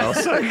Brexit as well.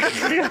 So.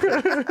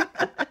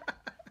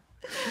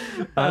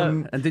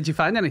 And did you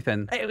find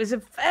anything? It was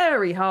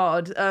very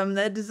hard.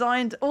 They're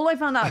designed. All I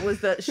found out was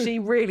that she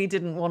really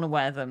didn't want to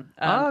wear them,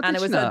 and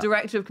it was her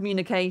director of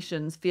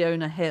communications,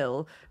 Fiona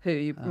Hill, who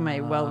you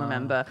may well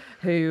remember,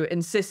 who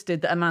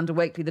insisted that Amanda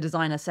Wakely, the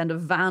designer, send a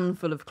van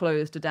full of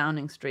clothes to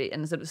Downing Street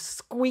and sort of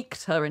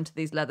squeaked her into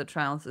these leather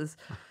trousers.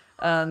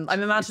 I'm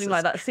imagining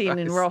like that scene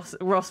in Ross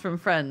from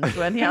Friends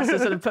when he has to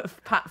sort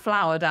of pat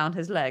flour down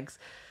his legs.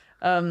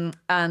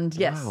 And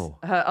yes,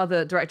 her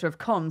other director of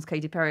comms,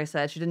 Katy Perry,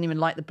 said she didn't even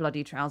like the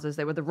bloody trousers.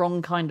 They were the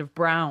wrong kind of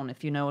brown,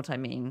 if you know what I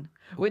mean.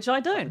 Which I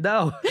don't.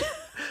 No.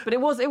 But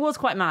it was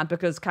quite mad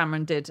because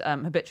Cameron did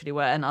habitually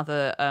wear, and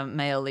other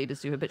male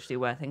leaders do habitually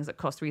wear things that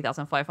cost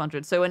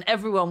 $3,500. So when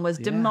everyone was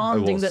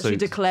demanding that she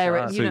declare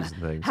it, you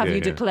know, have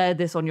you declared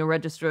this on your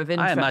register of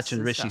interest? I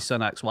imagine Rishi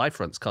Sunak's Y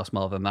fronts cost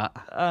more than that.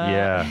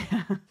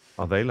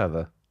 Are they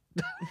leather?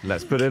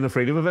 Let's put in a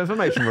Freedom of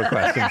Information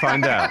request and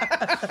find out.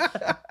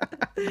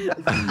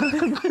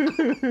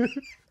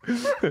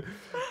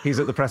 He's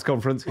at the press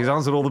conference. He's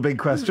answered all the big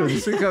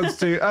questions. He goes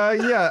to,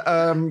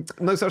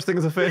 no such thing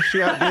as a fish.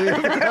 That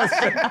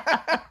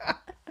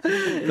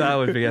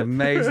would be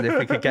amazing if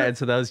we could get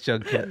into those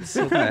junkets,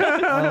 wouldn't it?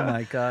 Oh,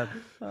 my God.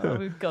 Oh,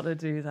 we've got to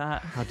do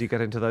that. How do you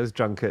get into those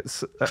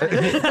junkets? Buy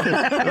me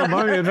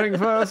a drink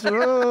first.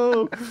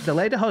 Oh. The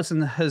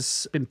lederhosen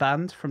has been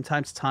banned from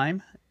time to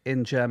time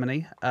in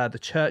Germany. The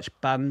church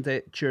banned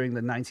it during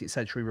the 19th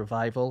century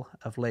revival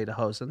of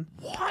lederhosen.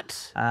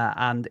 What?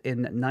 And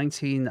in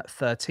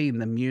 1913,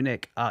 the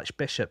Munich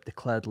Archbishop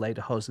declared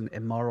lederhosen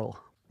immoral.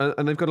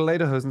 And they've got a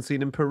lederhosen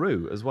scene in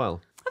Peru as well.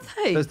 Have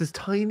they? There's this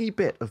tiny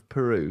bit of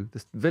Peru,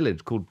 this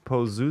village called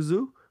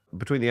Pozuzu,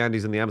 between the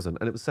Andes and the Amazon,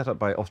 and it was set up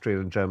by Austrian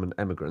and German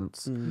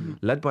immigrants,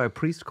 led by a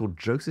priest called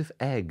Joseph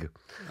Egg.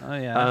 Oh,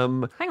 yeah.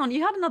 Hang on,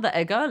 you had another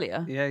egg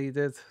earlier. Yeah, you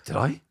did. Did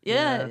I?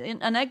 Yeah.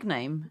 An egg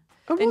name.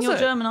 Oh, in your it?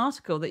 German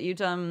article that you'd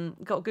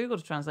got Google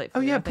to translate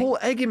for you. Oh, yeah, Paul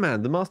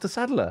Eggyman, the master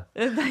saddler.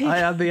 I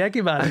am the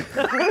Eggy Man.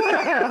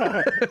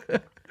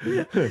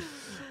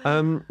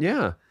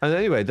 Yeah. And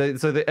anyway,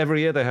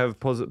 every year they have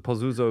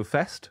Pozuzo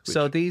Fest.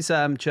 So these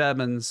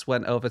Germans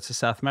went over to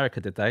South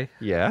America, did they?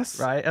 Yes.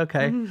 Right,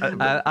 okay.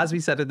 As we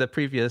said in the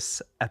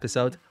previous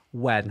episode,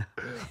 when?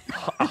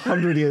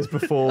 100 years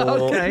before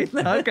Okay.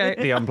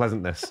 the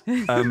unpleasantness.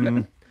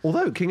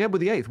 Although King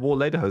Edward VIII wore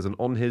lederhosen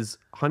on his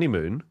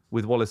honeymoon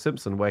with Wallis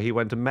Simpson, where he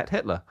went and met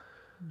Hitler.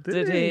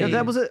 Did he? Yeah,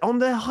 that was it. On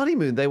their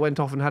honeymoon, they went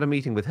off and had a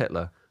meeting with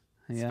Hitler.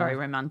 It's very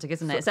romantic,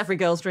 isn't it? It's every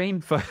girl's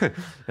dream.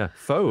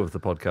 Foe of the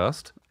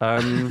podcast.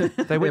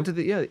 They went to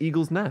the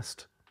Eagle's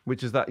Nest,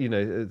 which is that,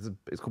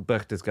 it's called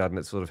Berchtesgaden.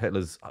 It's sort of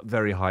Hitler's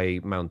very high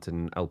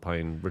mountain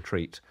alpine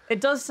retreat.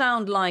 It does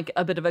sound like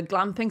a bit of a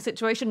glamping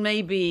situation.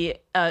 Maybe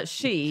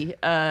she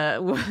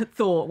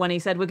thought when he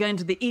said, we're going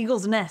to the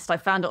Eagle's Nest, I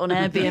found it on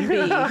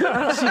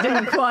Airbnb. She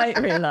didn't quite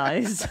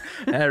realise.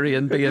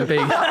 Aryan B&B.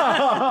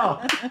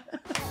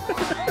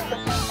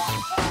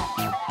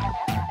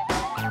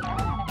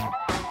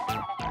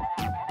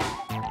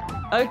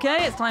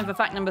 Okay, it's time for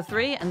fact number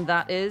 3, and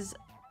that is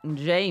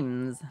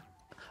James.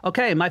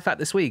 Okay, my fact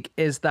this week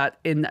is that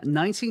in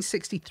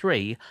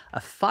 1963,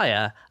 a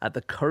fire at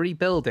the Curry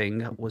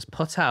building was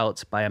put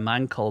out by a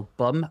man called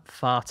Bum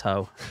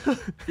Farto.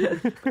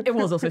 It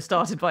was also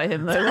started by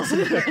him, though,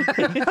 wasn't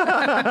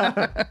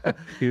it?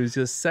 He was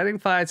just setting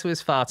fire to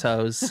his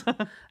fartos.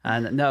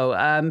 And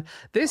no,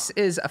 this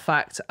is a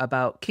fact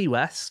about Key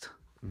West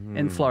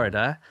in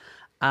Florida.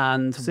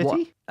 And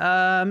City?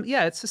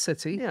 Yeah, it's a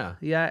city.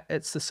 Yeah.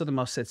 It's the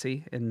southernmost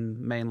city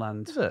in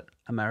mainland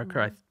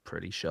America. I'm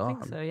pretty sure. I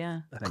think so,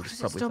 yeah. I think it's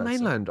It's probably still fair to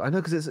say. mainland. I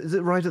know, because is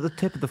it right at the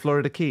tip of the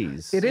Florida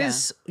Keys? It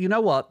is. You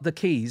know what? The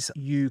Keys,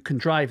 you can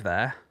drive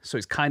there, so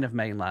it's kind of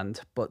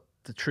mainland. But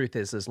the truth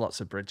is, there's lots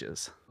of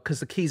bridges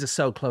because the Keys are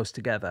so close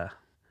together.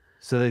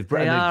 So they've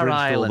bridged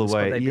islands, all the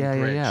but way. they've been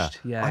bridged.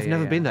 Yeah, I've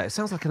never been there. It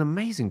sounds like an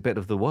amazing bit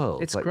of the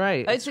world. It's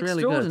great. It's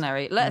really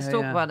extraordinary. Good. Let's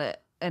talk about it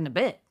in a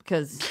bit,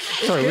 because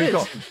Sorry, we've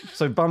got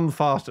Bum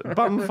Farto.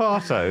 Bum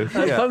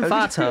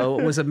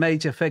Farto was a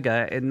major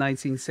figure in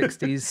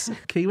 1960s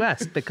Key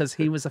West because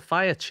he was a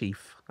fire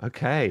chief.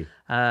 Okay.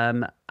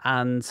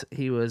 And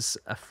he was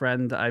a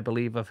friend, I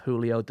believe, of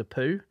Julio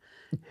Depew,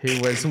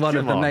 who was one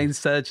of the main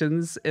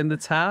surgeons in the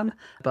town.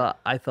 But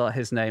I thought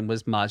his name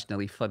was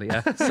marginally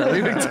funnier, so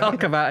we would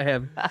talk about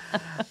him.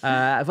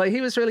 But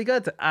he was really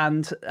good.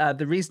 And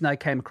the reason I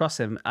came across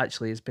him,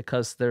 actually, is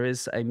because there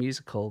is a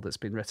musical that's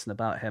been written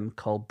about him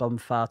called Bum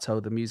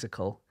Farto the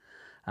Musical.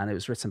 And it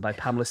was written by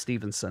Pamela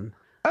Stevenson.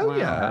 Oh,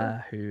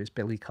 yeah. Who is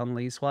Billy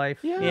Connolly's wife.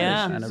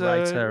 Yeah. And a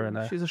writer.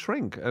 And she's a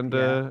shrink and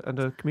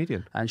a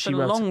comedian. And it's she a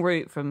wrote long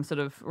route from sort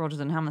of Rodgers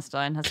and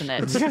Hammerstein, hasn't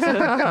it?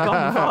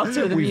 Gone far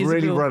to the We've musical.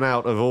 really run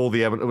out of all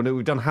the...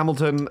 We've done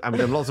Hamilton and we've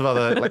done lots of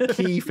other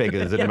key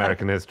figures in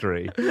American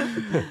history.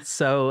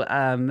 So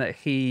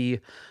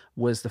he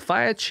was the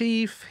fire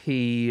chief.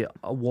 He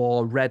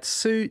wore red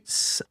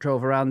suits,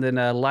 drove around in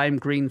a lime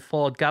green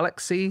Ford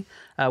Galaxy,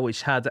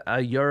 which had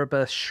a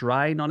Yoruba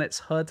shrine on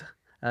its hood.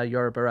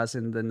 Yoruba as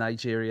in the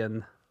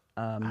Nigerian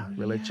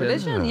religion.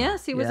 Religion,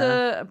 yes. He was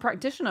a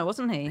practitioner,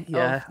 wasn't he?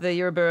 Yeah. Of the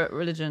Yoruba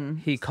religion.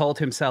 He called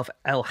himself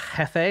El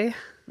Jefe.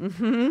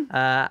 Mm-hmm.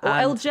 Or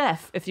El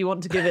Jeff, if you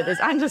want to give it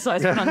this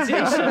anglicised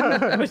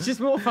pronunciation, which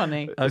is more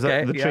funny. Is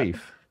that the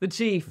chief? The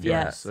chief,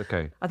 yes.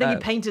 Okay. I think he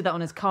painted that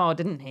on his car,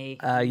 didn't he?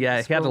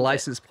 Yeah, he had a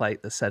license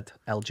plate that said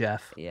El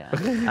Jeff. Yeah.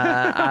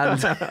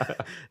 And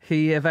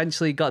he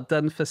eventually got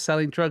done for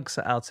selling drugs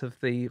out of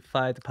the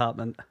fire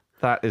department.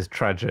 That is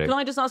tragic. Can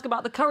I just ask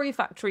about the curry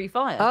factory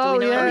fire? Oh, Do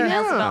we know yeah. anything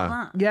else about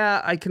that?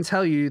 Yeah, I can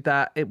tell you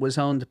that it was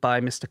owned by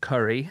Mr.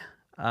 Curry,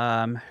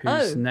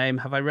 whose name,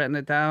 have I written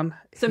it down?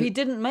 So he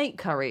didn't make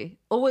curry?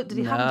 Or did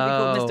he happen to be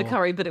called Mr.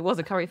 Curry, but it was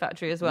a curry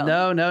factory as well?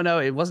 No,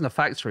 it wasn't a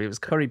factory. It was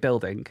a curry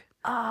building.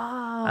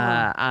 Oh.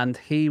 And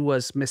he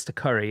was Mr.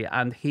 Curry,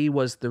 and he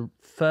was the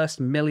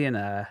first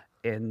millionaire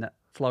in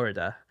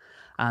Florida,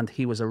 and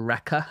he was a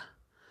wrecker.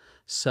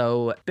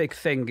 So big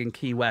thing in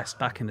Key West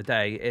back in the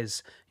day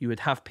is you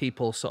would have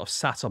people sort of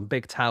sat on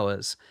big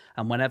towers,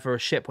 and whenever a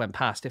ship went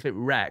past, if it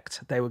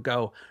wrecked, they would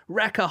go,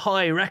 wreck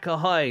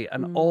ahoy,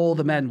 and all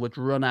the men would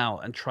run out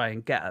and try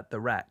and get at the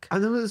wreck.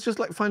 And then it was just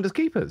like finders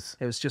keepers.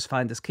 It was just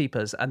finders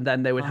keepers. And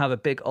then they would have a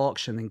big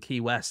auction in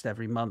Key West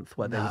every month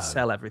where they would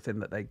sell everything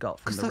that they got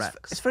from the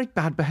wrecks. It's very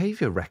bad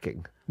behaviour,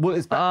 wrecking. Well,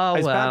 it's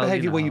bad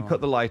behaviour where you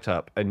put the light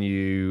up and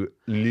you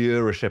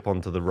lure a ship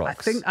onto the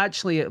rocks. I think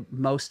actually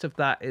most of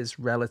that is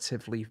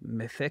relatively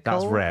mythical.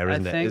 That's rare,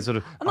 isn't it? It's sort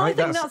of, and I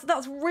think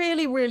that's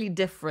really, really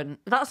different.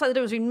 That's like the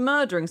difference between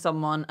murdering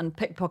someone and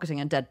pickpocketing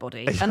a dead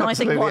body. And I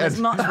think one is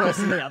much worse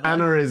than the other.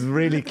 Anna is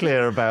really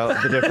clear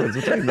about the difference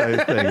between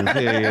those things.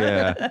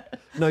 Yeah.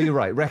 No, you're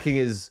right. Wrecking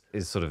is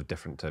sort of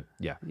different to,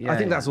 I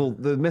think that's all,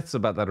 the myths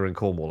about that are in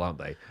Cornwall, aren't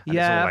they?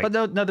 And but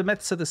no, the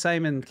myths are the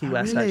same in Key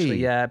West, really? actually.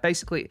 Yeah,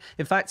 basically,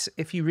 in fact, fact,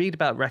 if you read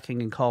about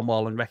wrecking in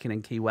Cornwall and wrecking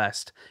in Key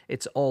West,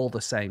 it's all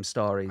the same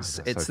stories.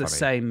 It's the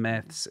same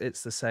myths.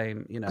 It's the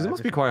same, you know. Because it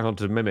must be quite hard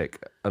to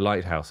mimic a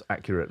lighthouse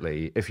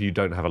accurately if you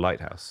don't have a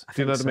lighthouse.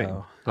 Do you know what I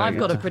mean? I've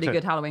got a pretty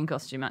good Halloween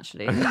costume,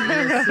 actually. You'll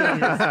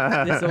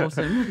see this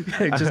autumn.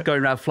 Just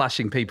going around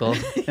flashing people.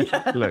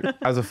 Look,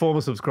 as a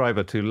former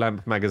subscriber to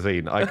Lamp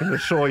magazine, I can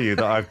assure you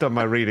that I've done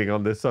my reading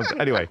on this subject.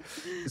 Anyway,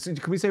 so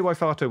can we say why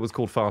Farto was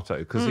called Farto?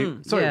 Because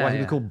why he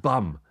was called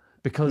Bum?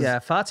 Because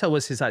Farto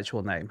was his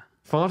actual name.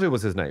 Farto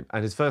was his name,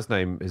 and his birth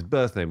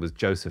name was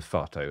Joseph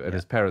Farto, and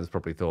his parents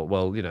probably thought,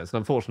 well, you know, it's an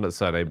unfortunate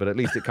surname, but at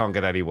least it can't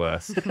get any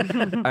worse.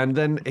 And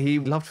then he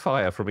loved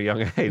fire from a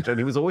young age, and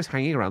he was always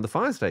hanging around the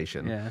fire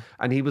station,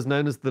 and he was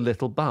known as the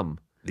Little Bum.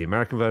 The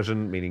American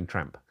version meaning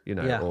tramp, you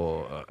know,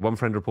 or one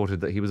friend reported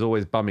that he was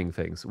always bumming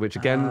things, which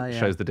again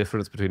shows the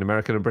difference between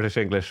American and British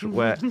English,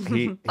 where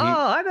he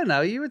I don't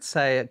know, you would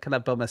say, can I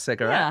bum a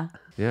cigarette?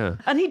 Yeah.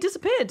 And he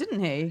disappeared,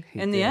 didn't he?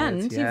 In the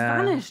end, he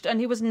vanished,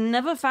 and he was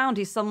never found.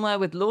 He's somewhere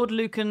with Lord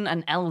Lucan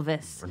and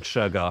Elvis. And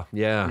Sugar,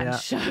 And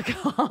Sugar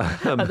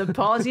at the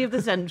party of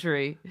the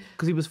century.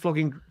 Because he was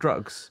flogging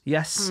drugs.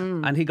 Yes,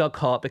 and he got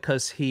caught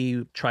because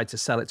he tried to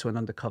sell it to an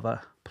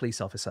undercover police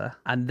officer,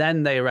 and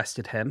then they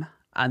arrested him.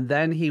 And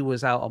then he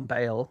was out on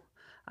bail,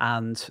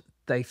 and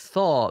they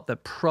thought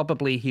that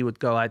probably he would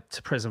go out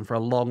to prison for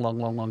a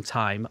long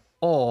time,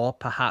 or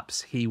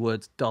perhaps he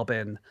would dob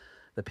in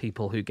the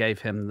people who gave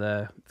him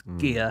the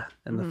gear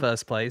in the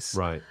first place,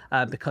 right?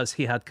 Because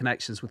he had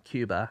connections with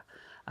Cuba.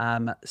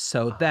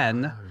 So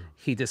then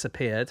he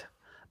disappeared.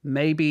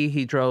 Maybe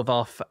he drove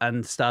off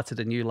and started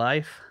a new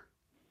life.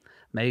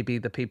 Maybe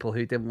the people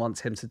who didn't want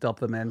him to dob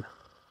them in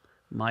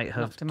might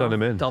have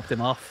dobbed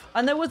him off.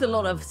 And there was a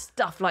lot of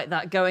stuff like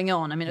that going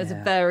on. I mean, it was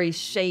a very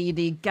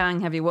shady,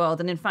 gang-heavy world.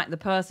 And in fact, the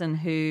person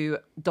who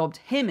dobbed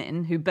him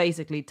in, who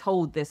basically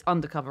told this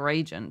undercover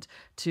agent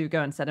to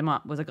go and set him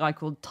up, was a guy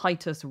called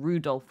Titus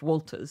Rudolph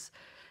Walters.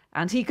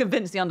 And he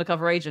convinced the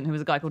undercover agent, who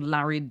was a guy called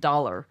Larry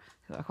Dollar,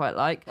 who I quite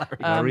like.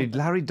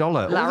 Larry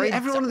Dollar.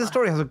 Everyone in the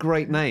story has a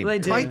great name. They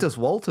do. Titus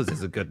Walters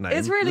is a good name.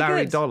 It's really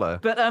Larry good. Dollar.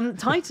 But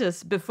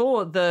Titus,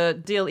 before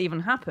the deal even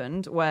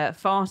happened, where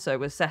Farto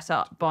was set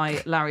up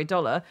by Larry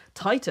Dollar,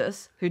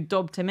 Titus, who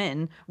dobbed him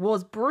in,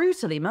 was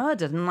brutally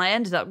murdered. And I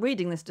ended up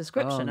reading this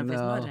description of his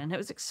murder, and it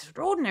was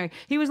extraordinary.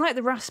 He was like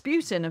the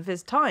Rasputin of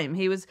his time.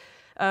 He was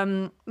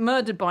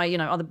murdered by, you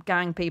know, other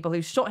gang people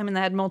who shot him in the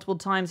head multiple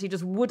times. He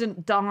just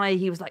wouldn't die.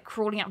 He was like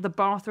crawling out of the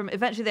bathroom.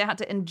 Eventually they had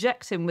to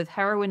inject him with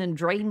heroin and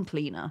drain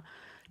cleaner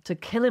to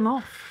kill him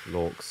off.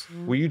 Lorks.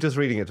 Were you just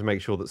reading it to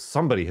make sure that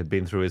somebody had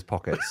been through his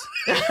pockets?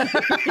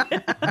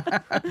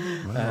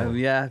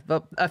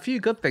 But a few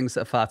good things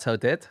that Farto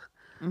did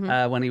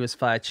when he was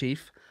fire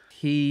chief.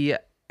 He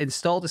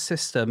installed a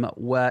system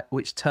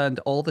which turned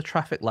all the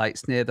traffic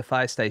lights near the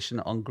fire station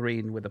on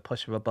green with a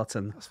push of a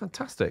button. That's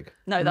fantastic.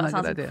 No, that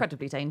sounds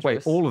incredibly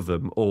dangerous. Wait, all of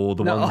them or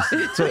the ones...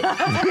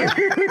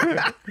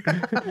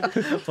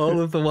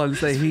 All of the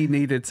ones that he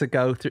needed to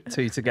go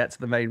to get to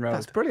the main road.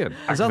 That's brilliant.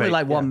 There's only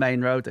like one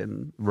main road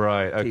in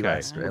Key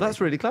West, really. Well,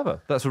 that's really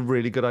clever. That's a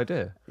really good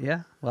idea.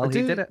 Yeah, well,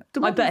 he did it.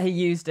 I bet he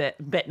used it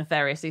a bit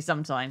nefariously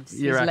sometimes.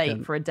 He's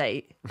late for a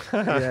date.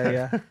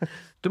 Yeah.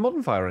 Do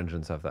modern fire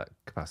engines have that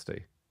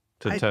capacity?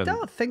 I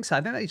don't think so.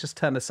 I think they just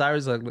turn the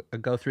sirens and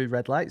go through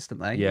red lights,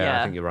 didn't they? Yeah,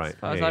 I think you're right. As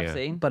far as I've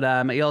seen.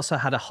 But he also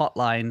had a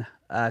hotline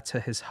to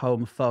his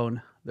home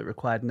phone that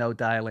required no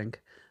dialing.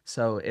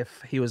 So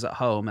if he was at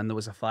home and there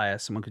was a fire,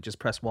 someone could just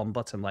press one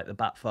button like the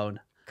bat phone.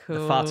 Cool.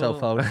 The Farto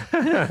phone.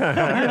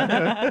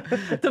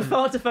 The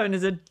Farto phone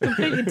is a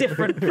completely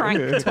different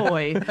prank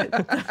toy.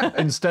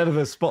 Instead of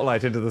a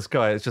spotlight into the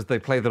sky, it's just they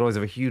play the noise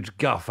of a huge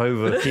guff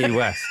over Key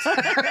West.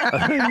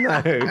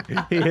 No,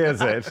 he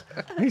hears it.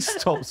 He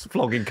stops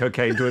flogging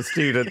cocaine to a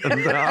student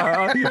and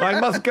I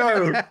must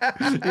go.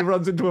 He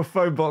runs into a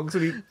phone box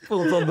and he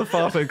pulls on the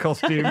Farto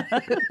costume.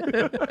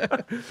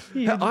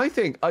 I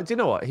think, do you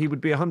know what? He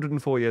would be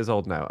 104 years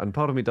old now, and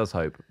part of me does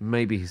hope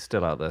maybe he's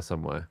still out there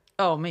somewhere.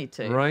 Oh, me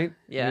too. Right?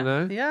 Yeah. You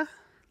know? Yeah.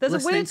 There's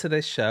Listening to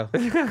this show.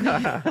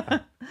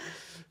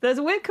 There's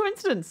a weird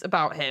coincidence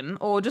about him,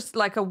 or just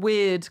like a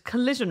weird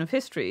collision of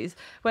histories,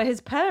 where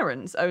his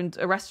parents owned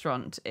a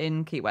restaurant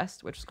in Key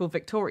West, which was called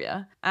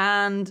Victoria,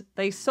 and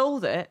they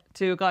sold it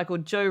to a guy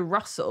called Joe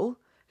Russell,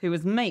 who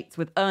was mates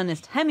with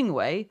Ernest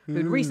Hemingway,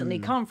 who'd recently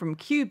come from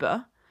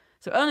Cuba.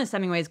 So Ernest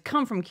Hemingway's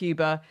come from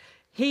Cuba.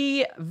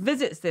 He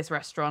visits this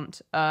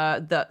restaurant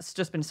that's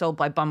just been sold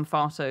by Bum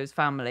Farto's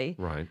family.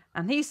 Right.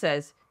 And he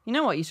says, you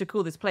know what, you should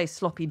call this place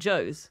Sloppy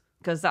Joe's,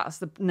 because that's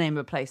the name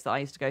of a place that I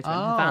used to go to in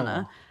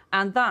Havana.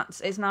 And that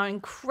is now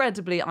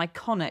incredibly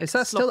iconic. Is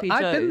that Sloppy still?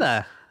 Joe's. I've been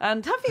there.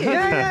 And have you?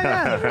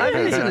 Yeah.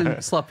 I've eaten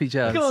in Sloppy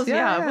Joe's. Of course,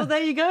 yeah. Well,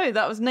 there you go.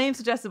 That was name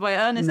suggested by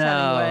Ernest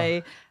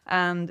Hemingway.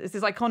 And it's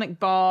this iconic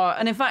bar.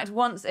 And in fact,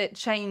 once it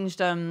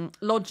changed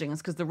lodgings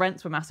because the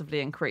rents were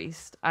massively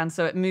increased. And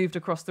so it moved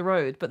across the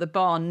road. But the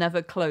bar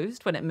never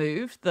closed when it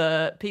moved.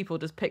 The people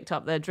just picked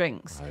up their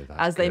drinks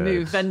as they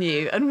moved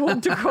venue and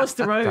walked across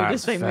the road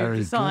as they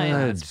moved the sign.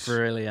 That's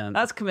brilliant.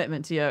 That's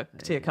commitment to your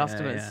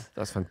customers. Yeah.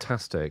 That's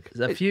fantastic.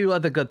 There's a few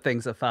other good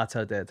things that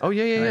Farto did. Oh,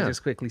 yeah. I'll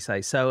just quickly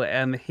say. So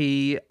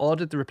he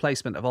ordered the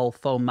replacement of all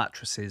foam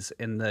mattresses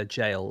in the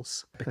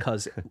jails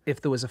because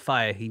if there was a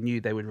fire, he knew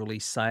they would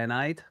release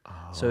cyanide.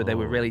 So they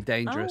were really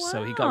dangerous.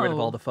 So he got rid of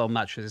all the foam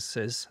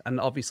mattresses. And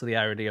obviously the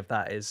irony of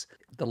that is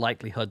the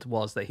likelihood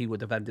was that he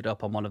would have ended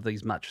up on one of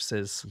these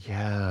mattresses.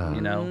 Yeah.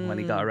 You know, when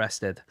he got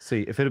arrested.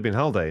 See, if it had been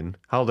Haldane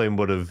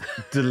would have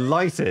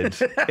delighted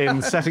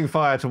in setting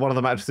fire to one of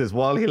the mattresses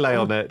while he lay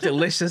on it.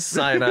 Delicious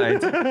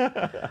cyanide.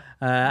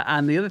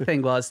 And the other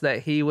thing was that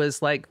he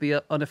was like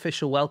the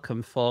unofficial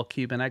welcome for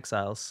Cuban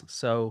exiles.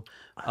 So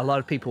a lot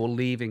of people were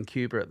leaving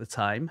Cuba at the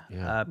time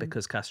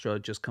because Castro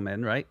had just come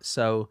in, right?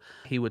 So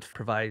he would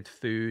provide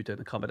food and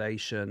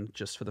accommodation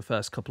just for the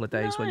first couple of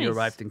days when you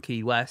arrived in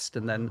Key West,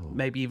 and then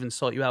maybe even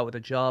sort you out with a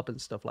job and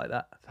stuff like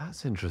that.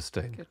 That's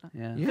interesting.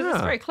 Yeah. Because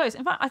it's very close.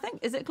 In fact, I think,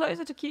 is it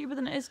closer to Cuba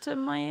than it is to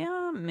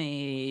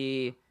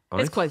Miami?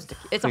 It's close to.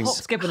 It's a hop,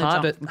 skip, and a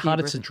jump. From Cuba,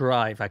 harder to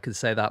drive, I can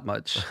say that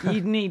much.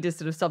 You'd need a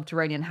sort of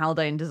subterranean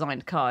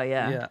Haldane-designed car,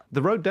 yeah.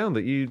 The road down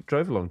that you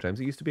drove along, James,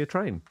 it used to be a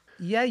train.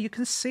 Yeah, you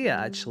can see it,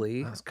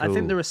 actually. That's cool. I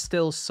think there are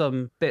still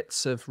some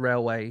bits of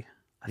railway,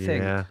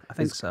 I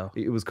think so.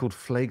 It was called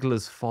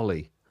Flegler's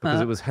Folly.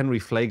 Because it was Henry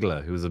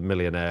Flegler, who was a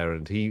millionaire,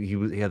 and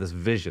he had this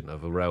vision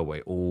of a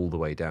railway all the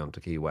way down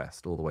to Key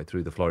West, all the way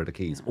through the Florida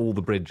Keys, all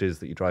the bridges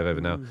that you drive over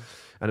now.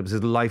 And it was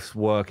his life's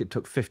work. It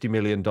took $50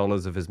 million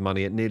of his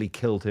money. It nearly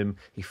killed him.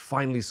 He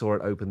finally saw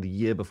it open the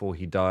year before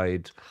he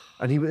died.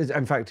 And he was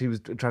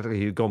tragically,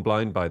 he had gone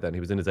blind by then. He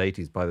was in his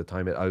 80s by the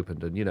time it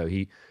opened. And, you know,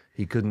 he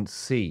couldn't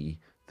see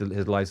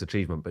his life's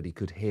achievement, but he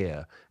could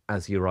hear,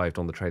 as he arrived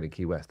on the train in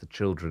Key West, the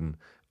children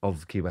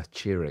of Key West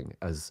cheering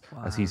as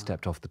he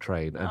stepped off the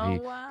train, and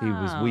he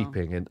was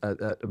weeping in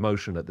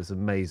emotion at this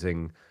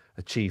amazing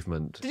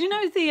achievement. Did you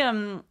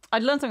know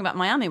I'd learned something about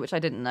Miami, which I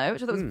didn't know,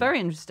 which I thought was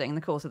very interesting in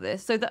the course of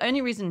this. So the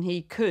only reason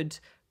he could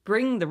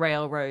bring the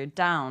railroad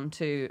down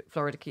to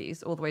Florida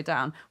Keys, all the way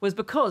down, was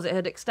because it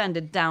had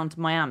extended down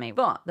to Miami.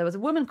 But there was a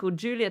woman called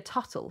Julia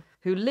Tuttle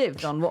who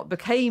lived on what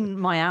became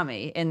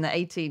Miami in the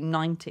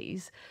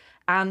 1890s.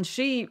 And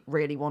she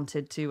really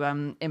wanted to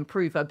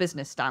improve her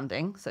business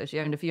standing. So she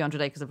owned a few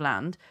hundred acres of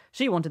land.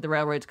 She wanted the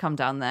railroad to come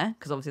down there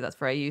because obviously that's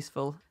very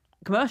useful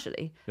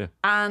commercially. Yeah.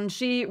 And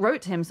she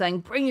wrote to him saying,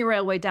 bring your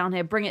railway down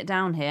here, bring it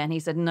down here. And he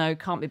said, no,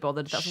 can't be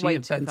bothered. That's way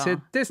too far. She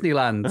invented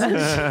Disneyland.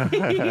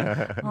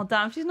 Oh,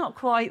 damn, she's not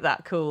quite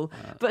that cool.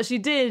 But she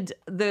did,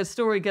 the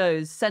story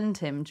goes, send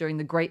him during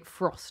the Great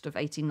Frost of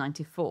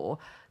 1894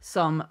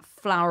 some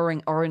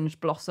flowering orange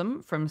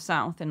blossom from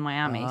south in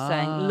Miami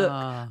saying, look,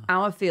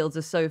 our fields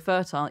are so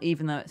fertile,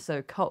 even though it's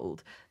so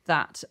cold,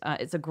 that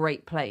it's a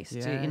great place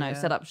to,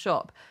 set up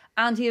shop.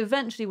 And he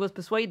eventually was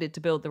persuaded to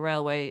build the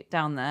railway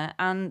down there.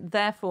 And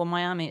therefore,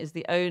 Miami is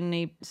the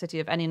only city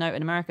of any note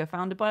in America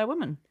founded by a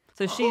woman.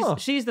 So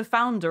she's the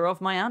founder of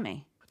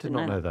Miami. I did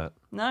not know that.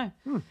 No.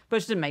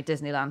 But she didn't make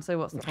Disneyland, so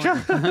what's the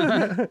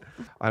point?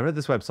 I read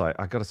this website.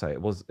 I got to say,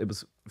 it was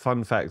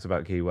fun facts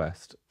about Key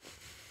West.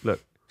 Look,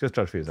 just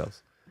judge for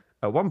yourselves.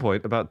 At one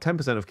point, about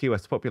 10% of Key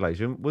West's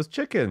population was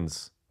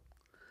chickens.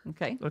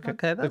 Okay.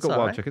 That's They've got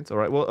wild chickens. All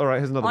right. Well, all right.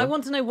 Here's another one. I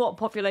want to know what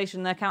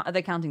population are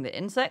they counting the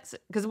insects?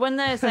 Because when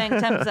they're saying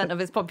 10% of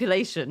its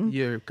population,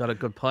 you've got a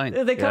good point.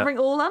 They're covering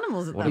all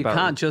animals. You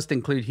can't just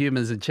include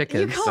humans and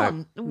chickens. You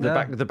can't.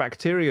 The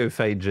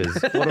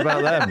bacteriophages. What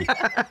about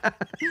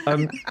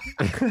them?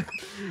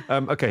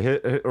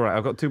 Okay. All right.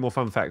 I've got two more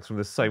fun facts from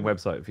this same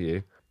website for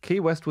you. Key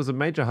West was a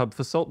major hub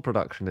for salt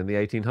production in the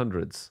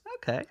 1800s.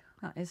 Okay.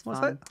 That is fun.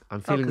 What's that? I'm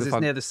feeling because it's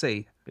near the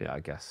sea. Yeah, I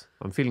guess.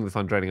 I'm feeling the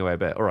fun draining away a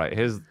bit. All right,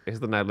 here's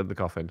the nail in the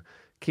coffin.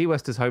 Key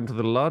West is home to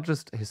the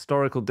largest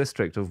historical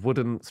district of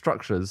wooden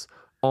structures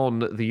on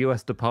the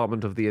U.S.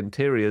 Department of the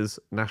Interior's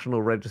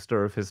National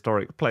Register of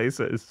Historic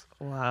Places.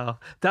 Wow.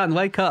 Dan,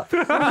 wake up.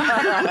 The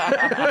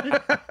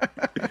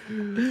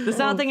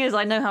sad thing is,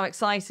 I know how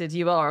excited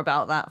you are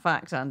about that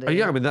fact, Andy. Oh,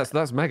 yeah, I mean,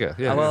 that's mega.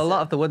 Yeah. Well, a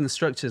lot of the wooden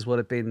structures would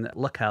have been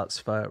lookouts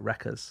for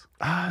wreckers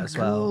as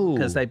well.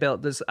 Because they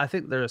built, I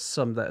think there are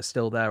some that are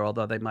still there,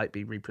 although they might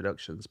be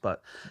reproductions.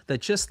 But they're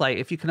just like,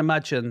 if you can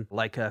imagine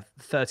like a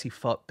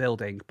 30-foot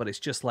building, but it's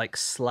just like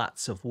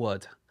slats of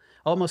wood.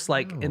 Almost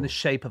like in the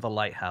shape of a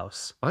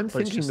lighthouse. I'm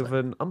thinking of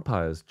an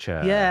umpire's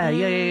chair.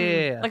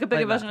 Yeah. Like a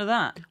bigger version of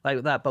that.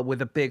 Like that, but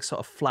with a big sort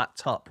of flat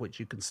top, which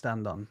you can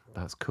stand on.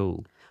 That's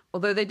cool.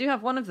 Although they do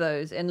have one of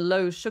those in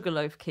Low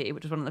Sugarloaf Key,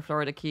 which is one of the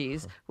Florida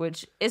Keys,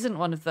 which isn't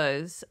one of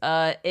those.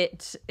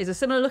 It is a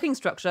similar looking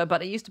structure,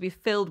 but it used to be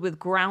filled with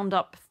ground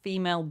up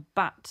female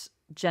bat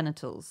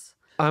genitals.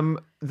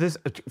 This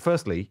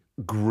firstly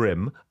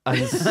grim,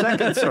 and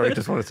second, sorry,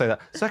 just want to say that.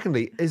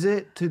 Secondly, is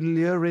it to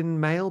lure in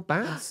male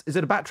bats? Is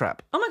it a bat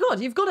trap? Oh my God,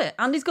 you've got it.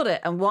 Andy's got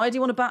it. And why do you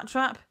want a bat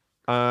trap?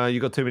 You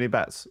got too many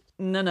bats.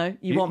 No,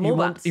 you want more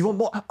bats. You want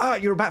more? Ah,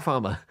 you're a bat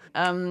farmer.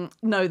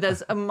 No,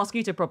 there's a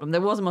mosquito problem.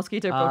 There was a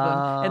mosquito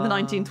problem in the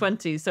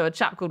 1920s. So a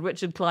chap called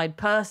Richard Clyde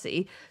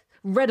Percy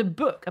read a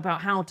book about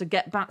how to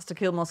get bats to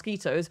kill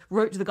mosquitoes,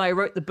 wrote to the guy who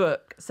wrote the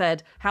book,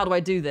 said, how do I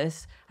do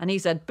this? And he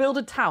said, build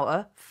a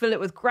tower, fill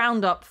it with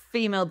ground up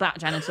female bat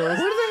genitals. Why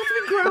do they have to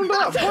be ground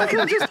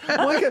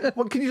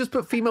up? Can you just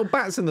put female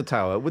bats in the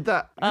tower? Would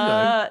that,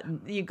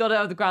 you got to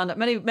have the ground up.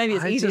 Maybe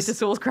it's easier to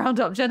source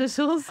ground up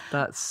genitals.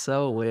 That's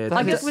so weird.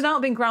 I guess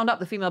without being ground up,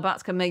 the female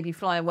bats can maybe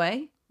fly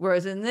away.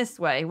 Whereas in this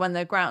way, when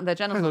their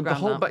genitals are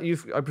ground up, bat,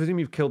 I presume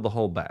you've killed the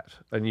whole bat,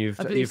 and you've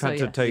had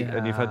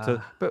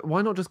to. But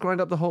why not just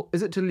grind up the whole?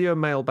 Is it to lure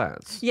male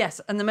bats?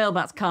 Yes, and the male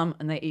bats come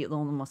and they eat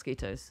all the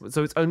mosquitoes.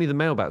 So it's only the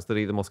male bats that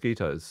eat the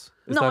mosquitoes.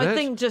 I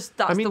think just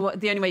that's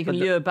the only way you can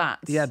lure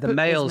bats. Yeah, the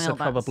males are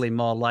probably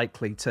more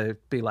likely to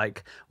be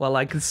like, well,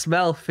 I can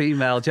smell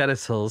female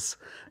genitals.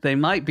 They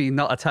might be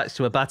not attached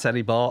to a bat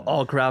anymore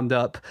or ground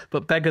up,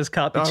 but beggars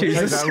can't be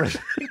choosers.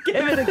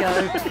 Give it a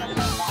go.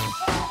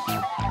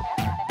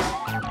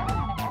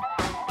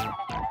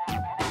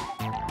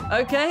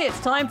 Okay, it's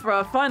time for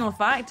our final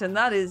fact, and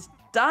that is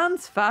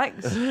Dan's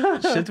fact.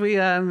 Should we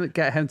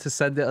get him to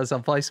send it as a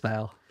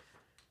voicemail?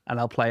 And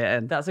I'll play it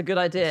in. That's a good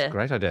idea. That's a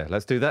great idea.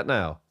 Let's do that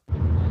now.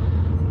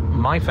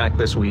 My fact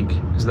this week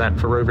is that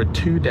for over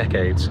 2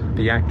 decades,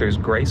 the actors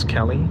Grace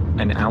Kelly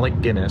and Alec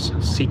Guinness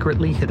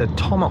secretly hid a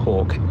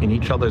tomahawk in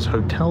each other's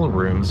hotel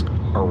rooms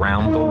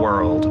around the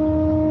world.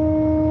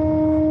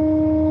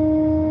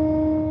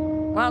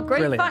 Wow, great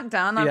Brilliant. fact,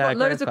 Dan. I've got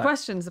loads of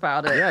questions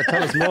about it. Yeah,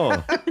 tell us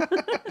more.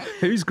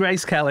 Who's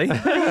Grace Kelly?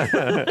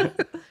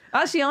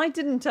 Actually, I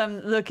didn't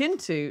look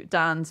into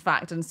Dan's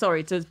fact, and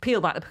sorry, to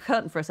peel back the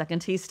curtain for a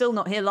second, he's still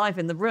not here live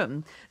in the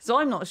room, so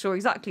I'm not sure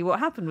exactly what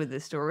happened with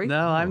this story.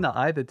 No, I'm not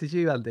either. Did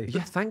you, Andy?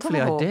 Yeah, thankfully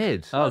I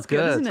did. Oh, that's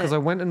good. Because I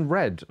went and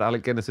read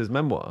Alec Guinness's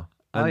memoir,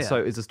 and so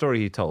it's a story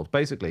he told.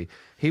 Basically,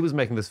 he was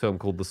making this film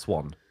called The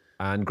Swan,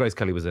 and Grace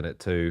Kelly was in it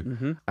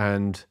too,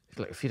 and...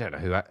 Look, if you don't know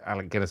who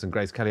Alec Guinness and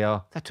Grace Kelly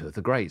are, they're two of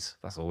the greats.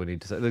 That's all we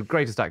need to say. The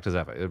greatest actors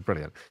ever. They're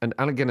brilliant. And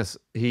Alec Guinness,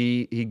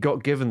 he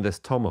got given this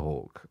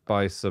tomahawk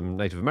by some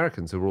Native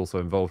Americans who were also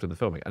involved in the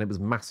filming. And it was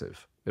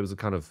massive. It was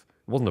it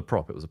wasn't a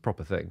prop, it was a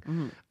proper thing.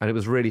 And it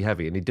was really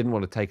heavy, and he didn't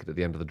want to take it at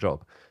the end of the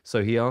job.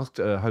 So he asked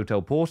a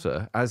hotel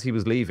porter, as he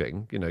was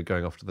leaving,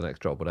 going off to the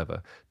next job,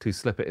 whatever, to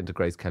slip it into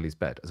Grace Kelly's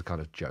bed as a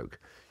kind of joke.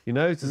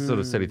 It's a sort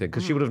of silly thing,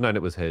 because she would have known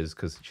it was his,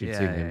 because she'd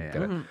seen him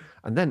get it.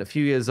 And then a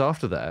few years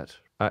after that,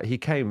 he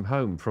came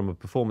home from a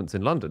performance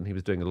in London. He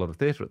was doing a lot of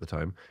theatre at the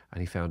time,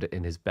 and he found it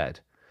in his bed.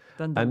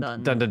 Dun,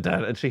 dun,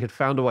 dun. And she had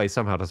found a way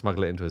somehow to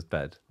smuggle it into his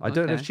bed. I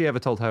don't know if she ever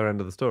told her end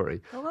of the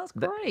story. Oh, that's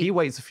great. He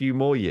waits a few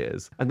more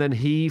years, and then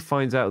he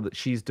finds out that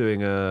she's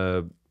doing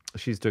a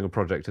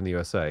project in the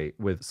USA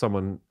with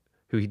someone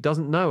who he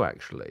doesn't know,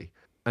 actually.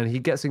 And he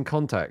gets in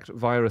contact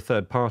via a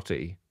third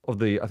party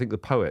of I think the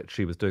poet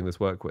she was doing this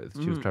work with.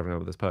 She was traveling around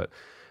with this poet.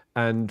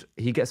 And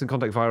he gets in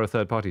contact via a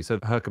third party, so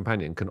her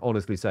companion can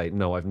honestly say,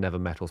 no, I've never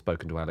met or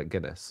spoken to Alec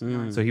Guinness.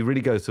 So he really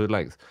goes to a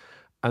length.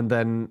 And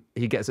then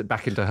he gets it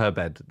back into her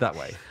bed that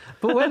way.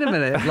 But wait a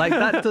minute,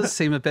 that does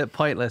seem a bit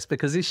pointless,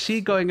 because is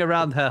she going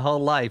around her whole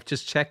life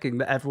just checking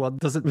that everyone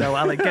doesn't know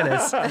Alec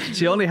Guinness?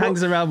 She only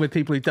hangs around with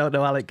people who don't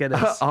know Alec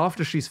Guinness.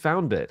 After she's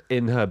found it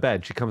in her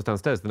bed, she comes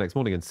downstairs the next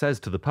morning and says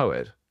to the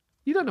poet,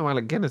 you don't know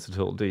Alec Guinness at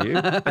all, do you?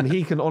 And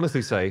he can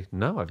honestly say,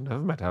 no, I've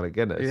never met Alec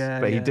Guinness.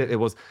 But he did.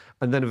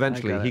 And then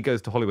eventually he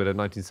goes to Hollywood in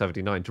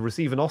 1979 to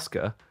receive an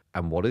Oscar.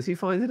 And what does he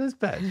find in his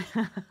bed?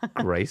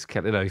 Grace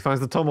Kelly. No, he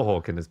finds the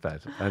tomahawk in his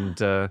bed. And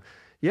so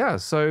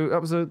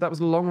that was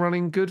a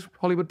long-running good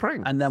Hollywood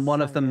prank. And then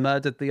one of them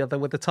murdered the other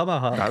with a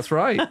tomahawk. That's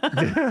right.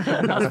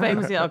 That's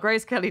famously how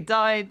Grace Kelly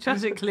died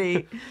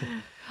tragically.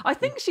 I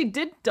think she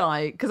did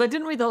die, because I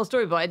didn't read the whole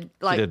story, but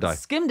I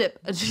skimmed it.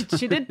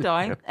 She did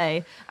die,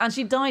 and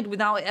she died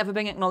without it ever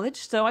being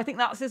acknowledged. So I think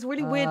that's this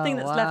really weird thing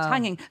that's left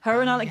hanging. Her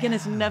and Alec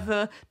Guinness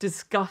never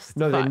discussed.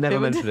 No, they never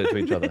mentioned it to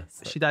each other.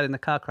 She died in a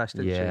car crash,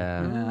 didn't she?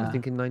 Yeah, I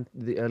think in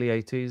the early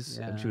 80s.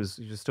 Yeah. And she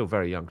was still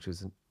very young. She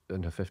was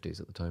in her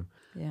 50s at the time.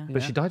 Yeah,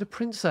 but she died a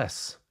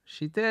princess.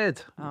 She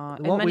did.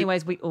 In many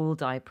ways, we all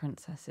die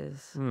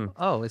princesses.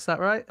 Oh, is that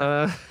right?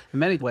 In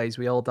many ways,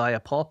 we all die a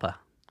pauper,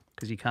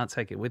 because you can't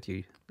take it with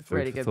you.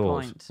 Really good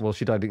point. Well,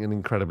 she died an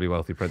incredibly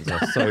wealthy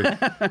princess. So,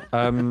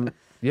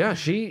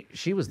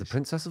 she was the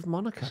Princess of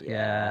Monaco.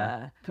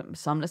 Yeah.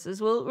 Some listeners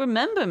will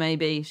remember,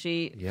 maybe.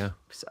 Few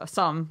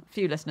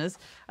listeners.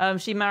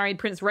 She married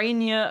Prince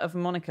Rainier of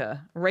Monaco.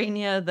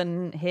 Rainier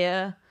than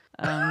here.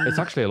 It's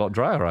actually a lot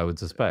drier, I would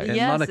suspect. In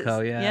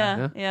Monaco,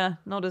 yeah.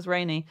 Not as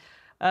rainy.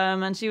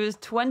 And she was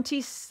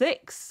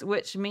 26,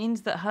 which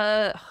means that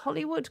her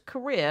Hollywood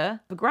career,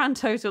 a grand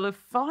total of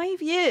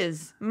 5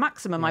 years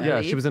maximum, I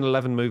believe. Yeah, she was in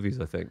 11 movies,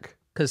 I think.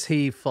 Because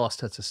he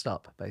forced her to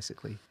stop,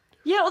 basically.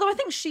 Yeah, although I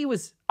think she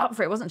was up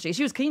for it, wasn't she?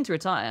 She was keen to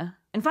retire.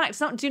 In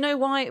fact, do you know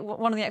why?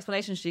 One of the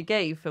explanations she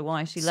gave for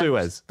why she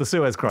left. The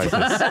Suez crisis.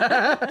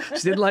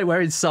 She didn't like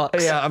wearing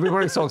socks. Yeah, I've been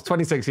wearing socks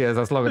 26 years.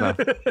 That's long enough.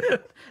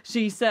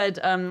 She said,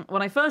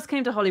 when I first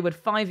came to Hollywood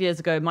 5 years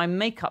ago, my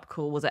makeup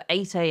call was at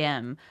 8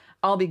 a.m.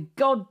 I'll be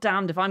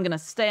goddamned if I'm going to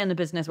stay in the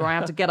business where I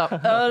have to get up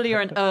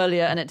earlier and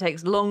earlier and it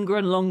takes longer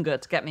and longer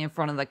to get me in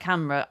front of the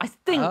camera. I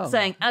think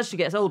saying as she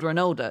gets older and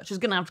older, she's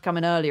going to have to come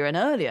in earlier and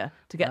earlier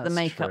to get the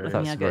makeup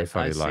looking That's a very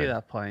funny I line. see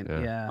that point,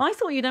 yeah. I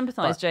thought you'd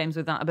empathise, James,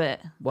 with that a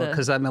bit. Well,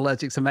 because I'm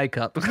allergic to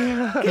makeup,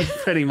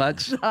 pretty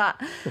much.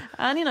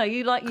 And,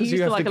 you used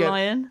to like a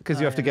lion. Because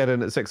you have to get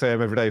in at 6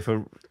 a.m. every day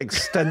for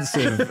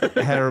extensive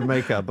hair and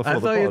makeup before I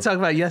the thought you were pod. talking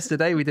about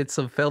yesterday we did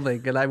some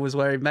filming and I was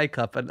wearing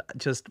makeup and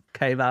just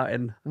came out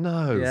in... No.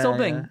 Yeah.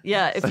 Sobbing.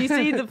 Yeah, if you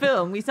see the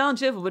film, we sound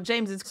cheerful, but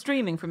James is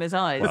streaming from his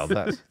eyes.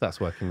 Well,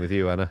 that's working with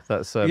you, Anna.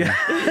 That's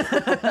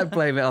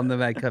Blame it on the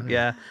makeup,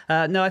 yeah.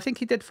 No, I think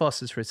he did force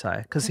her to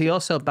retire because he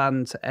also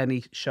banned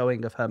any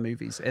showing of her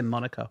movies in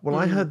Monaco. Well,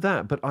 I heard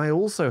that, but I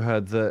also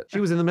heard that she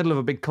was in the middle of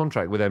a big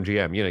contract with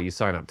MGM. You know, you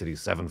sign up to do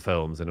 7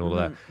 films and all of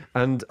that.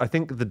 And I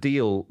think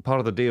part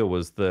of the deal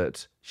was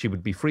that she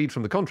would be freed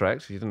from the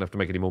contract. She didn't have to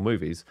make any more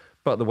movies.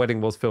 But the wedding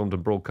was filmed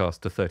and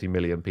broadcast to 30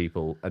 million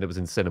people, and it was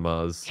in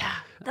cinemas. Yeah,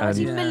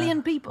 30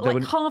 million people,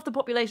 like half the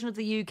population of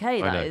the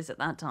UK, that is, at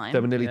that time.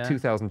 There were nearly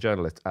 2,000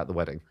 journalists at the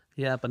wedding.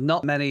 Yeah, but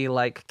not many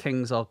like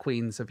kings or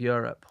queens of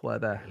Europe were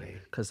there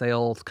because they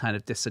all kind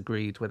of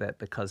disagreed with it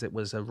because it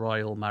was a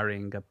royal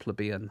marrying a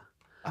plebeian.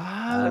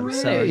 Really?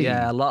 So,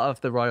 yeah, a lot of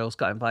the royals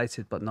got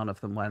invited, but none of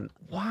them went.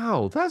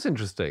 Wow, that's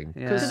interesting.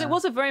 Because it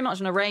was a very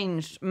much an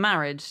arranged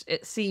marriage,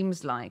 it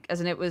seems like.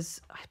 As in,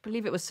 I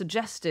believe it was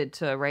suggested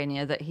to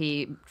Rainier that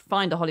he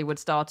find a Hollywood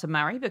star to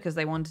marry because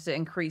they wanted to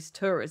increase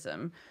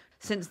tourism.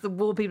 Since the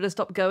war, people have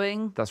stopped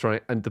going. That's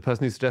right. And the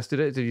person who suggested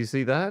it, did you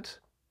see that?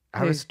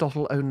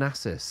 Aristotle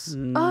Onassis.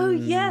 Oh,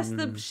 yes,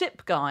 the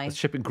ship guy.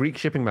 Greek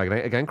shipping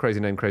magnate. Again, crazy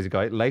name, crazy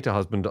guy. Later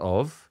husband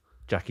of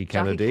Jackie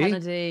Kennedy. Jackie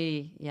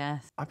Kennedy,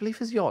 yes. I believe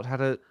his yacht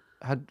had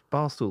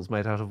bar stools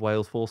made out of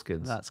whale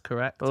foreskins. That's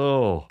correct.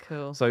 Oh,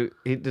 cool. So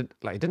he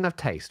didn't have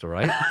taste, all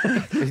right?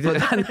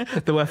 But then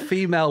there were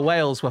female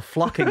whales were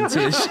flocking to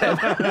his ship.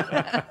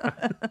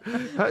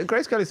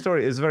 Grace Kelly's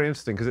story is very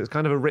interesting because it's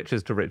kind of a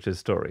riches to riches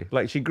story.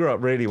 Like, she grew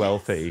up really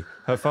wealthy.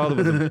 Her father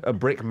was a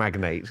brick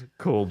magnate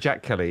called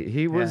Jack Kelly.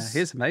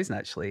 He's amazing,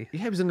 actually.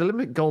 Yeah, he was an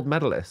Olympic gold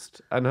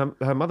medalist, and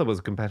her mother was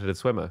a competitive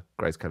swimmer,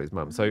 Grace Kelly's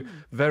mum. So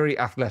very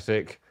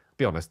athletic.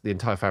 Be honest, the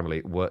entire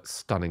family were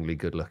stunningly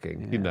good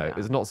looking. You know,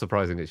 it's not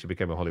surprising that she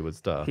became a Hollywood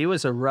star. He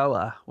was a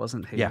rower,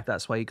 wasn't he? Yeah.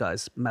 That's why he got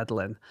his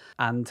medal in.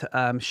 And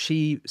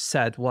she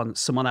said once,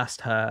 someone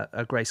asked her,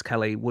 Grace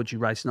Kelly, would you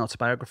write an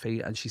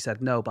autobiography? And she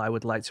said, no, but I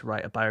would like to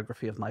write a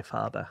biography of my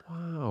father.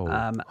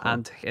 Wow.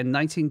 And in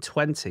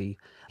 1920,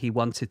 he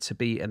wanted to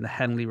be in the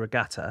Henley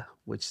Regatta,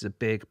 which is a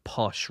big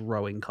posh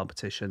rowing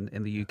competition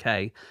in the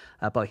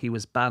UK. But he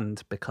was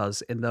banned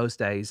because in those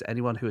days,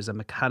 anyone who was a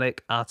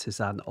mechanic,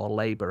 artisan or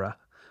labourer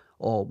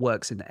or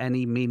works in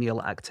any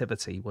menial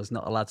activity was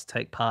not allowed to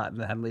take part in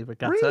the Henley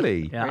Regatta.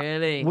 Really? Yeah.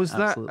 Really? Was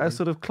Absolutely. that a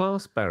sort of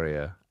class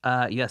barrier?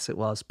 Yes, it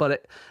was.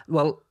 But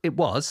it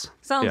was.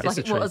 Sounds like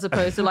it was, as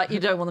opposed to like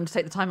you don't want them to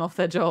take the time off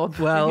their job.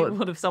 Well,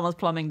 what if someone's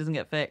plumbing doesn't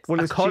get fixed? Well,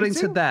 it's according to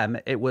cheating? them,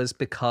 it was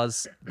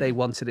because they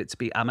wanted it to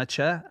be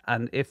amateur.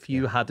 And if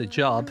you had a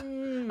job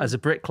as a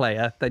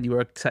bricklayer, then you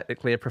were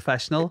technically a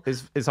professional.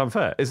 It's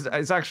unfair.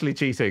 It's actually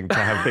cheating to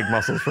have big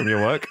muscles from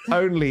your work.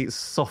 Only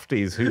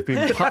softies who've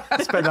been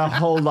spent their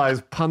whole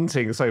lives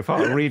punting so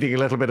far, reading a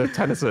little bit of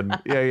Tennyson.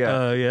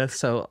 Yeah. Yeah.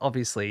 So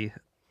obviously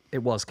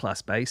it was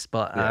class-based,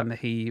 but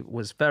he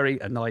was very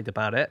annoyed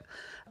about it.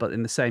 But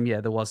in the same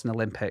year, there was an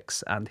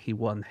Olympics and he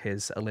won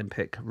his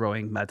Olympic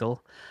rowing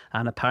medal.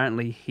 And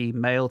apparently he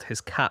mailed his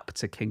cap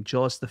to King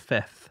George V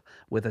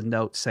with a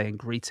note saying,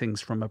 greetings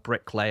from a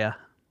bricklayer.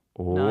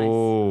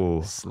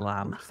 Oh,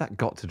 Slam. If that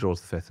got to George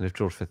V, and if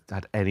George V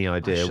had any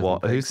idea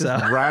shouldn't think who's so.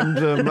 this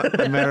random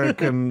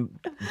American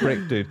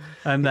brick dude?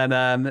 And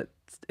then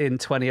in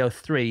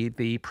 2003,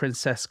 the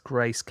Princess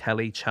Grace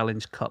Kelly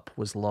Challenge Cup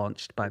was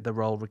launched by the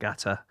Royal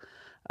Regatta,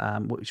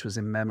 which was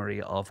in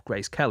memory of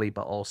Grace Kelly,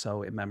 but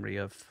also in memory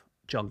of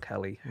John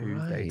Kelly, who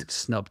they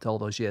snubbed all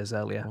those years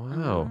earlier.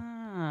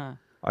 Wow.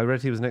 I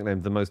read he was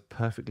nicknamed the most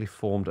perfectly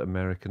formed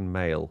American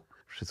male,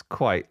 which is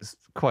quite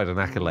an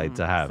accolade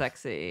to have.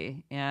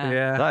 Sexy,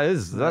 yeah.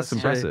 That's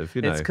impressive.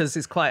 You know, It's because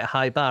it's quite a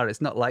high bar.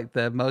 It's not like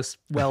the most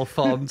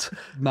well-formed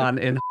man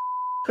in.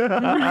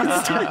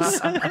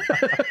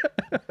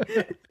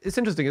 It's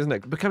interesting, isn't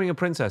it? Becoming a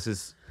princess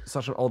is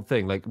such an odd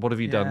thing. Like, what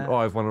have you done? Oh,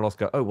 I've won an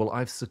Oscar. Oh, well,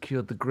 I've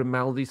secured the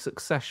Grimaldi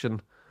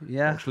succession.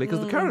 Yeah. Actually,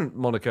 because the current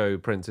Monaco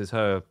prince is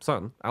her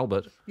son,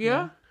 Albert.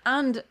 Yeah.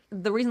 And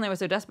the reason they were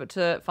so desperate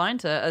to find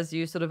her, as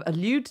you sort of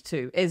allude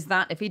to, is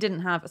that if he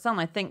didn't have a son,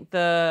 I think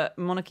the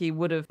monarchy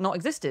would have not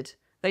existed.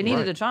 They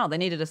needed a child. They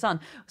needed a son.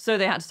 So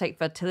they had to take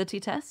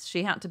fertility tests.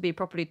 She had to be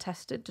properly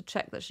tested to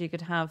check that she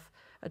could have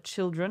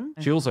children.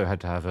 She also had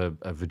to have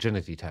a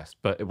virginity test,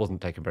 but it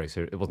wasn't taken very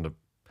seriously.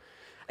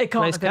 It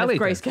can't have been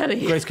Grace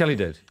Kelly. Grace Kelly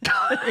did.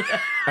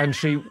 And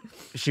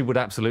she would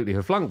absolutely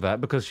have flunked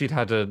that because she'd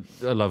had a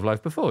love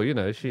life before, you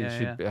know. She'd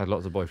had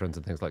lots of boyfriends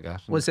and things like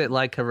that. Was it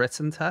like a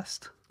written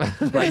test?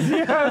 like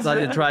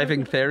a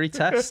driving theory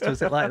test?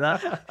 Was it like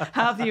that?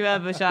 Have you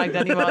ever shagged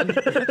anyone?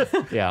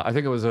 Yeah, I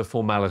think it was a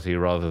formality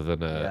rather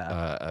than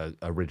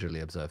a rigidly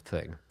observed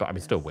thing. But I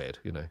mean, still weird,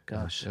 you know.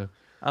 Gosh. Yeah.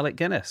 Alec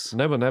Guinness.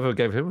 No one ever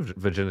gave him a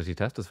virginity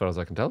test, as far as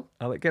I can tell.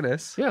 Alec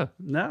Guinness? Yeah.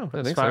 No,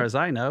 as far as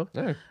I know.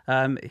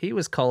 No. He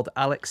was called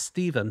Alex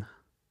Stephen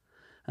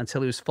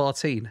until he was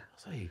 14.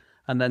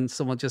 And then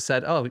someone just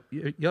said, oh,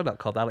 you're not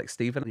called Alex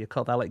Stephen, you're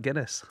called Alec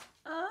Guinness.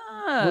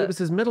 Well, it was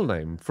his middle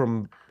name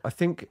from, I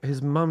think,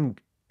 his mum.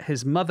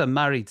 His mother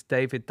married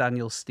David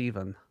Daniel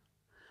Stephen.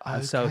 Okay.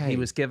 And so he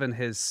was given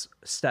his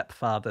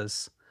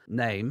stepfather's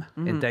name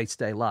in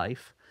day-to-day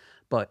life.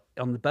 But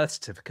on the birth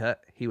certificate,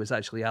 he was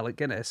actually Alec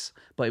Guinness.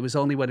 But it was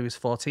only when he was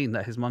 14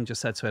 that his mum just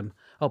said to him,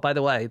 oh, by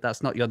the way,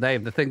 that's not your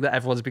name. The thing that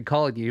everyone's been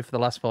calling you for the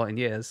last 14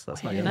 years,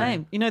 that's not your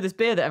name. You know this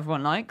beer that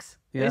everyone likes?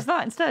 Yeah. Is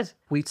that instead?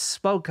 We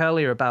spoke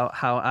earlier about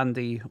how,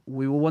 Andy,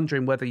 we were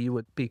wondering whether you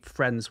would be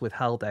friends with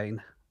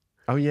Haldane.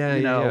 Oh, yeah,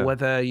 you know,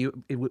 whether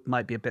it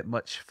might be a bit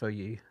much for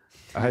you.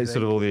 I hate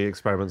sort of all the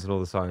experiments and all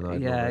the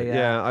cyanide.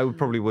 Yeah, I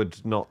probably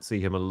would not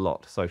see him a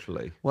lot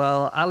socially.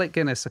 Well, Alec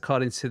Guinness,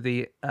 according to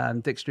the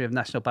Dictionary of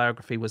National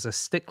Biography, was a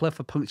stickler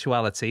for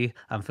punctuality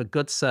and for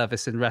good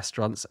service in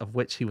restaurants, of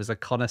which he was a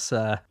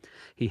connoisseur.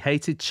 He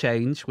hated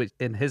change, which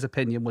in his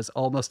opinion was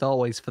almost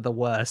always for the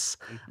worse.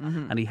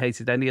 And he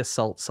hated any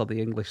assaults on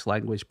the English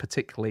language,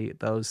 particularly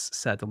those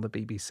said on the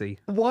BBC.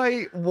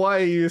 Why are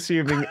you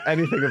assuming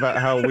anything about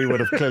how we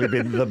would have clearly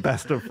been the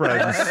best of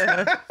friends?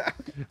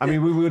 I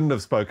mean, we wouldn't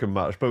have spoken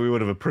much, but we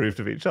would have approved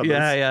of each other.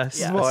 Yeah.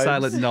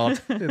 Silent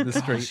nod in the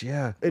street. Gosh,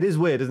 yeah. It is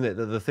weird, isn't it,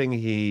 that the thing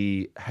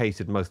he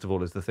hated most of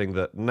all is the thing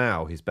that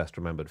now he's best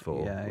remembered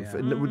for.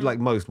 Like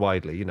most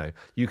widely, you know.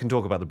 You can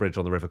talk about the bridge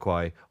on the River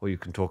Kwai, or you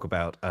can talk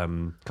about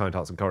Kind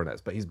Hearts and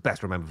Coronets, but he's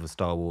best remembered for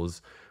Star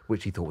Wars,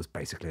 which he thought was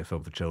basically a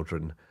film for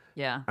children.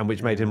 Yeah. And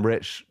which made him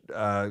rich,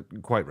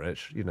 quite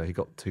rich. You know, he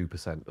got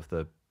 2% of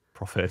the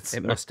profits.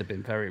 It must have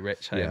been very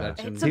rich, I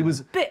imagine. It's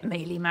a bit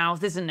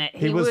mealy-mouthed, isn't it?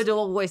 He would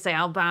always say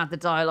how bad the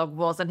dialogue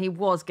was, and he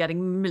was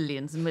getting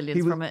millions and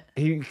millions from it.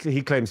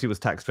 He claims he was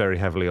taxed very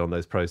heavily on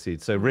those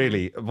proceeds. So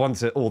really,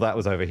 once all that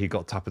was over, he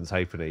got tuppence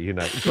halfpenny, you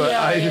know.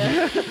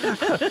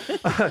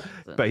 But,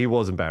 but he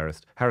was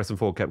embarrassed. Harrison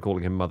Ford kept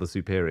calling him Mother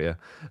Superior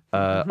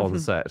on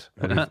set,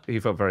 and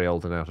he felt very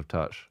old and out of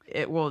touch.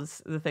 It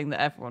was the thing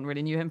that everyone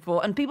really knew him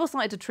for. And people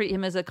started to treat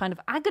him as a kind of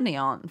agony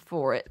aunt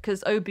for it,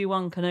 because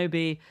Obi-Wan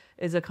Kenobi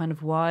is a kind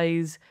of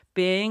wise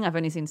being. I've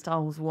only seen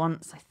Star Wars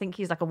once. I think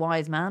he's like a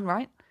wise man,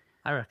 right?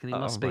 I reckon he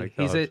must be.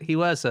 He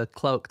wears a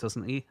cloak,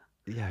 doesn't he?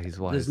 Yeah, he's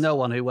wise. There's no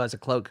one who wears a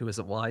cloak who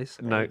isn't wise.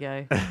 No.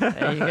 There you go.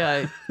 There you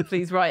go.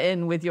 Please write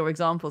in with your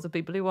examples of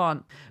people who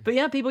aren't. But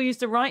yeah, people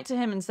used to write to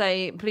him and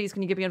say, please,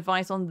 can you give me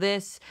advice on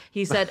this?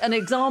 He said, an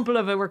example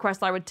of a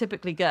request I would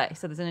typically get,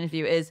 so there's an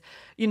interview, is,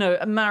 you know,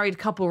 a married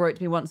couple wrote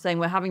to me once saying,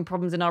 we're having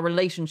problems in our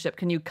relationship.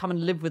 Can you come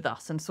and live with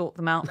us and sort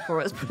them out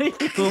for us, please?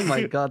 Oh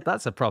my God,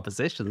 that's a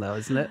proposition though,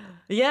 isn't it?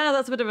 Yeah,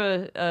 that's a bit of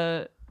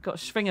a... got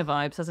Schwinger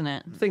vibes, hasn't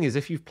it? The thing is,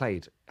 if you've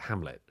played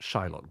Hamlet,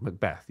 Shylock,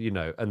 Macbeth, you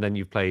know, and then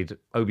you've played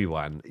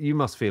Obi-Wan, you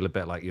must feel a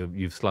bit like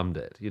you've slummed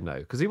it, you know,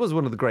 because he was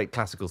one of the great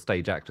classical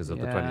stage actors of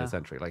the 20th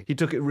century. Like, he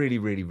took it really,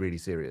 really, really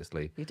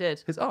seriously. He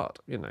did. His art,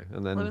 you know,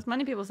 and then... Well, there's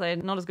many people say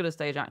not as good a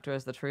stage actor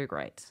as the true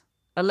greats.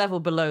 A level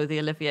below the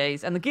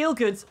Oliviers and the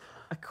Gielguds,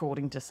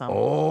 according to some.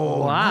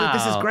 Oh, wow. No,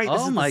 this is great.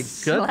 This is my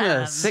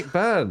goodness. Sick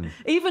burn.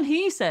 Even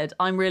he said,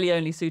 I'm really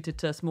only suited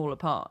to smaller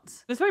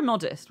parts. He was very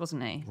modest,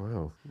 wasn't he?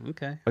 Wow.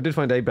 Okay. I did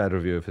find a bad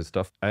review of his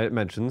stuff. It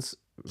mentions,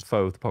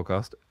 foe of the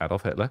podcast,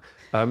 Adolf Hitler,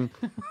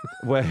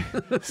 where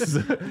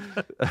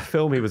a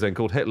film he was in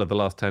called Hitler, The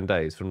Last 10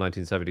 Days from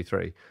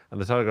 1973.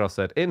 And the Telegraph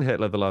said, in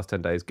Hitler, The Last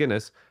 10 Days,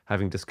 Guinness,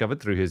 having discovered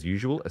through his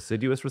usual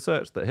assiduous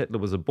research that Hitler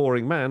was a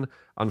boring man,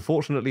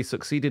 unfortunately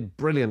succeeded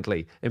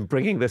brilliantly in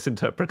bringing this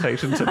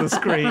interpretation to the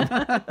screen.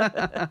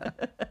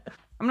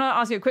 I'm going to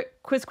ask you a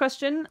quick quiz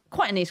question.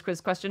 Quite a niche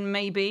quiz question,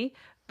 maybe.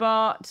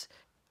 But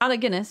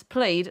Alec Guinness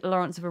played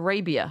Lawrence of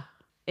Arabia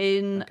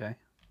in... Okay.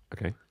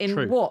 In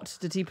True. what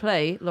did he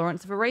play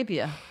Lawrence of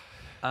Arabia?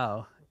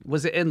 Oh,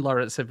 was it in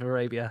Lawrence of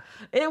Arabia?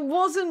 It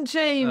wasn't,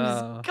 James.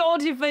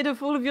 God, you've made a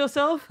fool of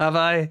yourself. Have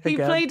I? He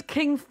played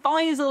King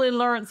Faisal in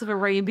Lawrence of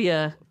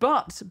Arabia.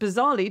 But,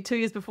 bizarrely, 2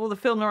 years before the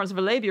film Lawrence of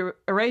Arabia...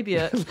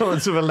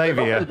 Lawrence of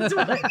Arabia.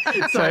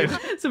 Sorry,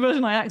 it's a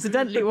version I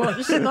accidentally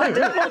watched. And I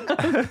didn't want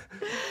to.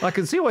 I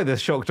can see why this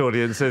shocked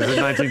audiences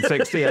in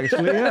 1960,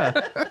 actually, yeah.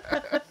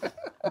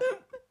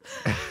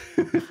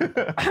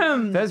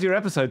 There's your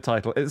episode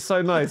title. It's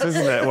so nice,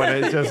 isn't it?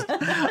 When it just...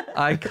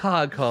 I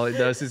can't call it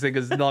no such thing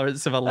as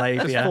Lawrence of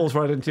Arabia. It just falls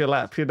right into your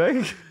lap, you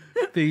know?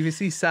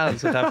 BBC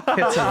Sounds would have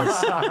kittens.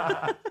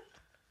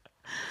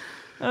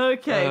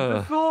 Okay,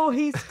 before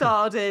he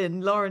starred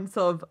in Lawrence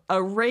of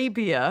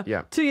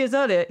Arabia, 2 years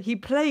earlier, he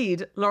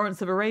played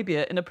Lawrence of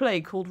Arabia in a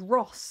play called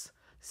Ross.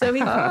 So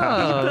he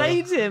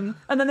played him.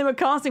 And then they were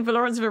casting for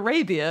Lawrence of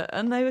Arabia,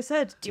 and they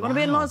said, do you want to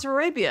be in Lawrence of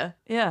Arabia?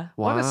 Yeah.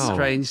 What a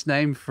strange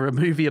name for a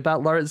movie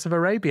about Lawrence of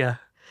Arabia.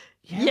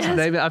 Yes.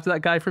 Name it after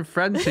that guy from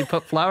Friends who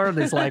put flour on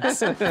his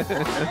legs.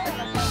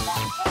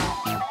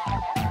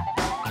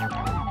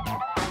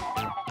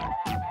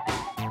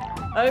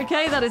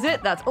 Okay, that is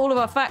it. That's all of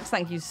our facts.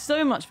 Thank you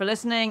so much for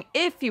listening.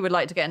 If you would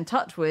like to get in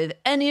touch with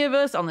any of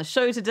us on the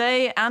show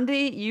today,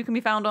 Andy, you can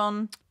be found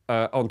on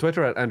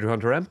Twitter at Andrew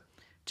Hunter M.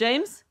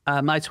 James?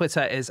 My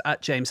Twitter is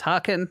at James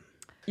Harkin.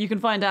 You can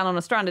find Dan on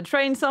a stranded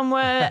train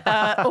somewhere,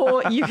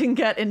 or you can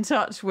get in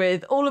touch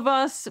with all of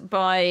us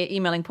by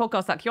emailing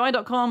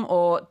podcast@qi.com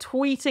or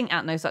tweeting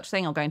at no such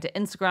thing, or going to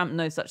Instagram,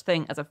 no such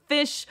thing as a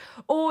fish,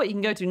 or you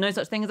can go to no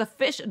such thing as a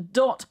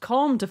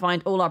fish.com to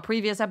find all our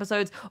previous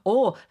episodes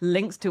or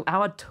links to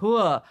our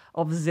tour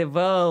of the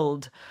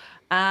world.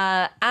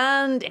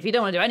 And if you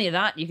don't want to do any of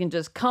that, you can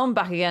just come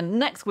back again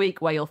next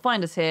week where you'll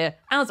find us here.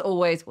 As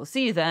always, we'll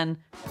see you then.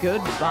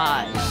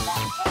 Goodbye.